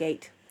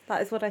conjugate.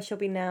 That is what I shall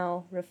be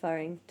now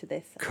referring to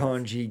this as.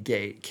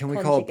 Conjugate. Can we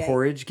call it Conjugate.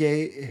 porridge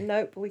gate?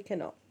 Nope, we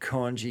cannot.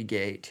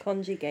 Conjugate.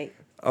 Conjugate.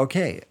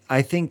 Okay,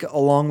 I think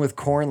along with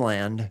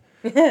Cornland,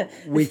 we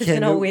This has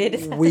been our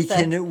weirdest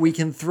episode. we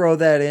can throw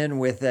that in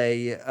with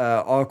a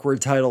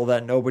awkward title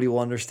that nobody will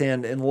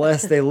understand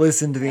unless they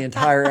listen to the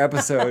entire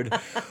episode,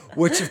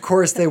 which of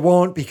course they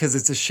won't, because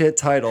it's a shit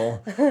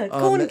title.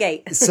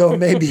 Corngate. So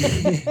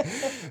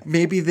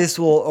maybe this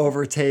will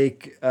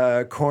overtake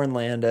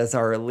Cornland as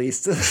our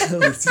least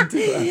listened to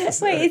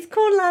episode. Wait, is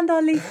Cornland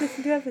our least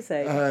listened to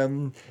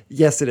episode?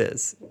 Yes, it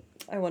is.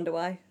 I wonder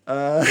why.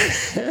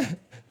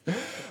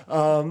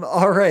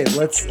 All right,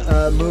 let's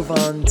move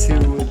on to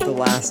the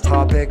last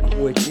topic,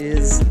 which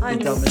is the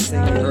dumbest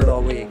thing you heard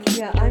all week.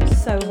 Yeah, I'm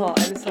so hot.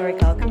 I'm sorry,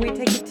 Carl. Can we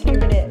take a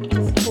 2-minute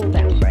just cool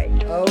down break?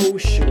 Oh,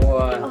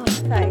 sure. Oh,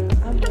 thanks.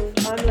 I'm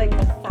like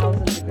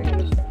 1,000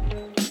 degrees.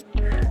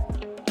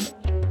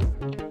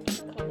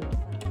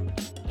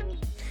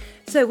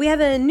 So we have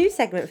a new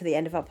segment for the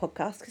end of our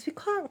podcast because we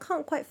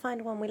can't quite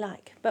find one we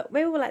like. But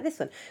maybe we'll like this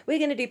one. We're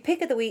going to do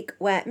Pick of the Week,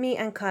 where me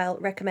and Kyle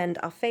recommend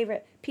our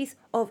favourite piece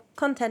of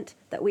content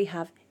that we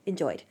have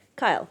enjoyed.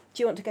 Kyle,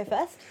 do you want to go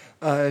first?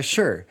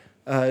 Sure.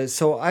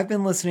 So I've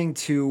been listening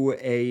to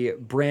a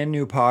brand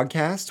new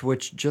podcast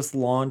which just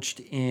launched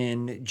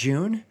in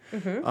June.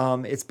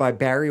 It's by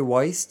Barry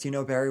Weiss. Do you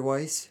know Barry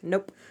Weiss?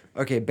 Nope.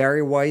 Okay,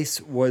 Barry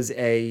Weiss was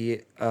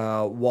a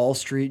Wall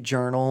Street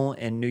Journal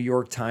and New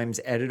York Times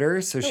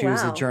editor, so she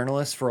was a wow.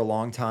 journalist for a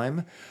long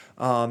time,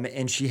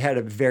 and she had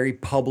a very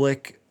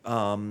public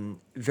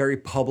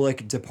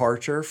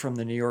departure from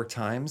the New York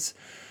Times.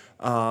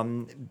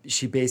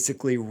 She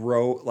basically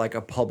wrote like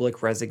a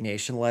public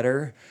resignation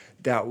letter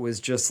that was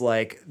just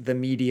like the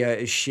media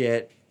is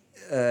shit.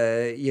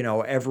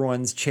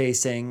 Everyone's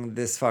chasing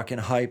this fucking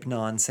hype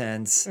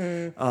nonsense.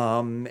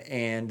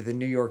 And the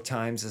New York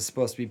Times is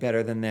supposed to be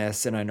better than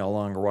this, and I no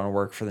longer want to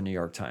work for the New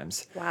York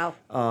Times. Wow.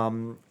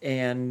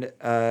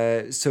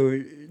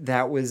 So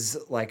that was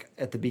like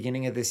at the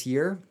beginning of this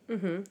year.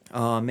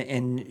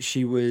 And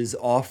she was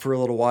off for a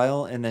little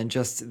while, and then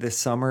just this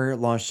summer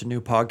launched a new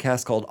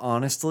podcast called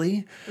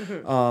Honestly,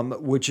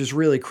 which is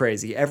really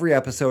crazy. Every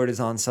episode is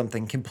on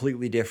something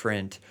completely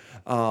different.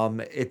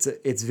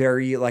 It's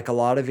very like a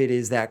lot of it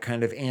is that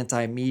kind of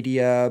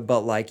anti-media, but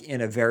like in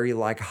a very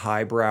like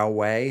highbrow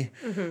way.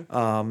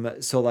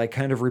 So like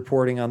kind of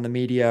reporting on the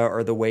media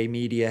or the way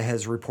media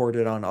has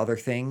reported on other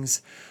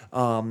things.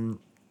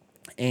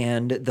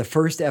 And the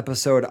first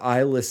episode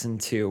I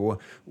listened to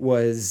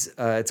was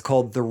it's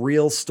called The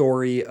Real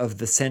Story of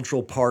the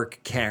Central Park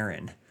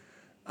Karen.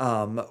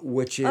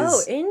 Which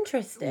is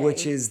interesting.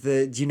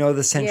 do you know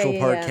the Central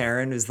Park yeah.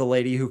 Karen is the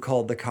lady who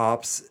called the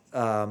cops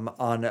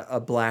on a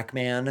black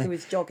man Who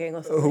was jogging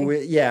or something.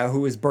 who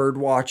was bird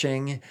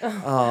watching,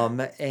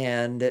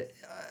 and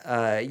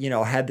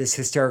had this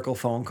hysterical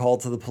phone call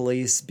to the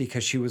police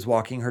because she was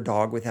walking her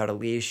dog without a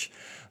leash,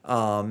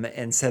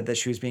 and said that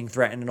she was being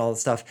threatened and all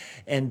this stuff,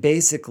 and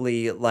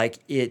basically like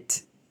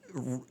it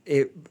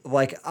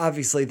like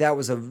obviously that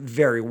was a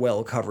very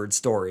well covered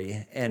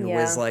story and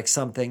was like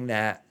something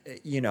that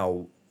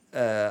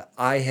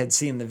I had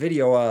seen the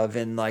video of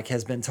and like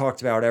has been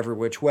talked about every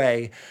which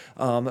way,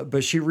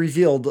 but she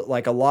revealed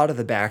like a lot of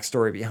the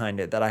backstory behind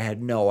it that I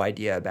had no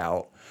idea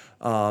about,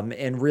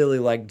 and really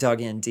like dug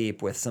in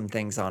deep with some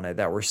things on it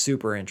that were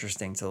super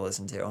interesting to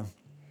listen to.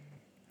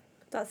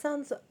 That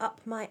sounds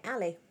up my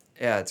alley.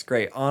 Yeah, it's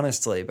great.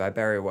 Honestly, by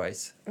Barry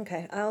Weiss.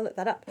 Okay, I'll look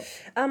that up.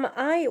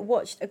 I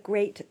watched a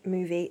great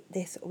movie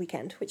this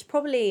weekend, which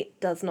probably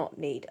does not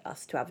need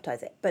us to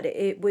advertise it, but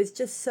it was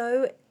just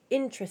so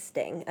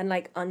interesting and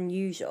like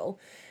unusual.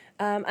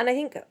 And I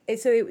think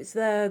it was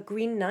The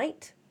Green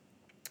Knight,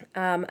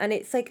 and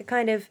it's like a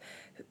kind of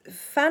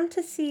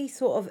fantasy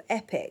sort of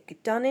epic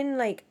done in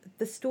like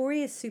the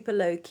story is super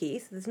low key,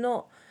 so there's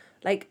not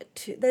like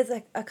there's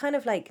like a kind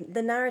of like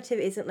the narrative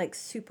isn't like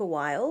super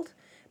wild.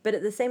 But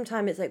at the same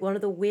time, it's like one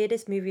of the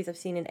weirdest movies I've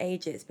seen in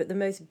ages, but the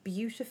most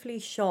beautifully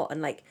shot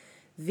and like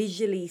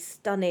visually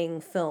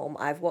stunning film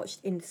I've watched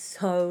in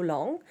so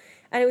long.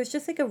 And it was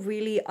just like a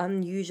really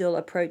unusual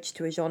approach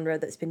to a genre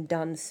that's been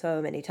done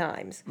so many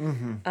times.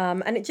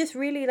 And it just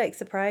really like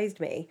surprised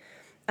me.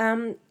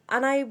 And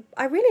I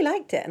really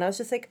liked it. And I was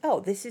just like, oh,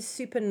 this is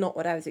super not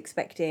what I was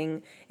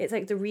expecting. It's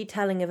like the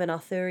retelling of an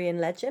Arthurian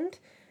legend.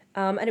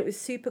 And it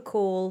was super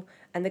cool.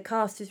 And the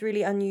cast is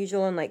really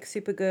unusual and like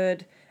super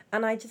good.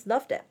 And I just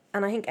loved it.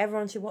 And I think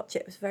everyone should watch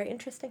it. It was very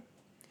interesting.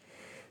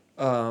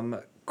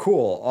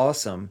 Cool.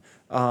 Awesome.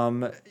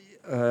 On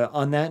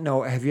that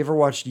note, have you ever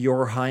watched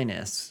Your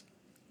Highness?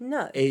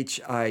 No.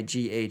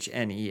 Highgness.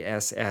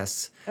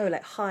 Oh,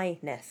 like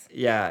highness.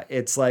 Yeah,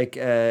 it's like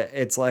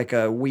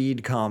a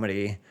weed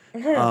comedy.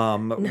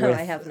 No,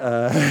 I have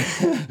not.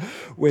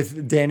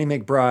 With Danny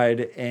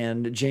McBride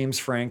and James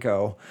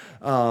Franco.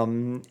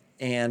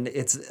 And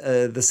it's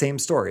the same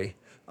story.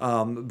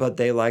 But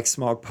they like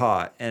smoke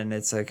pot, and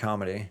it's a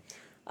comedy.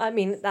 I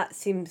mean, that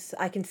seems...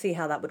 I can see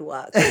how that would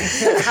work.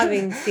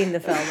 Having seen the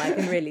film, I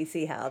can really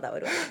see how that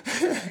would work.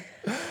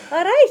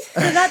 All right,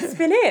 so that's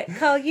been it.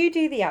 Carl, you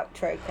do the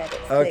outro credits,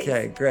 please.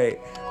 Okay, great.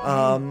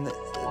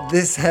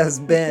 This has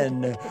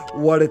been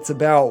What It's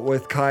About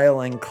with Kyle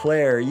and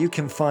Claire. You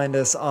can find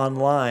us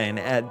online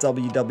at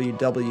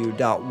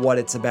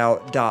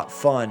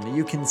www.whatitsabout.fun.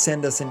 You can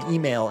send us an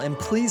email, and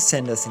please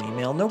send us an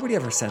email. Nobody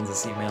ever sends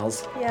us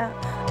emails. Yeah.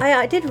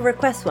 I did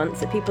request once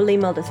that people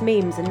emailed us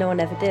memes, and no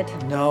one ever did.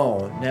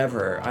 No,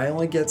 never. I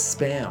only get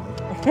spam.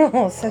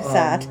 Oh, so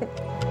sad.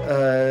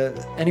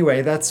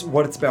 Anyway, that's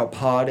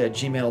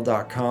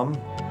whatitsaboutpod@gmail.com.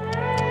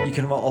 You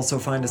can also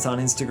find us on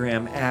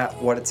Instagram at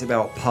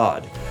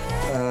whatitsaboutpod.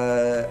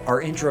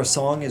 Our intro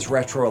song is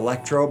Retro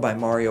Electro by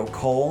Mario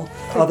Cole.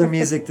 Other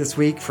music this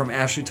week from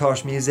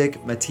Ashutosh Music,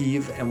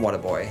 Mativ, and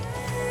Whataboy.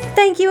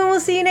 Thank you, and we'll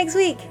see you next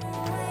week.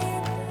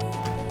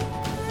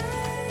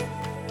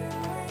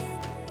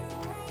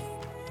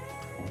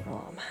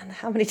 Oh man,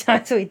 how many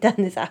times have we done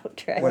this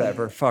outro?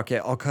 Whatever, fuck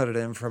it. I'll cut it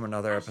in from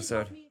another episode.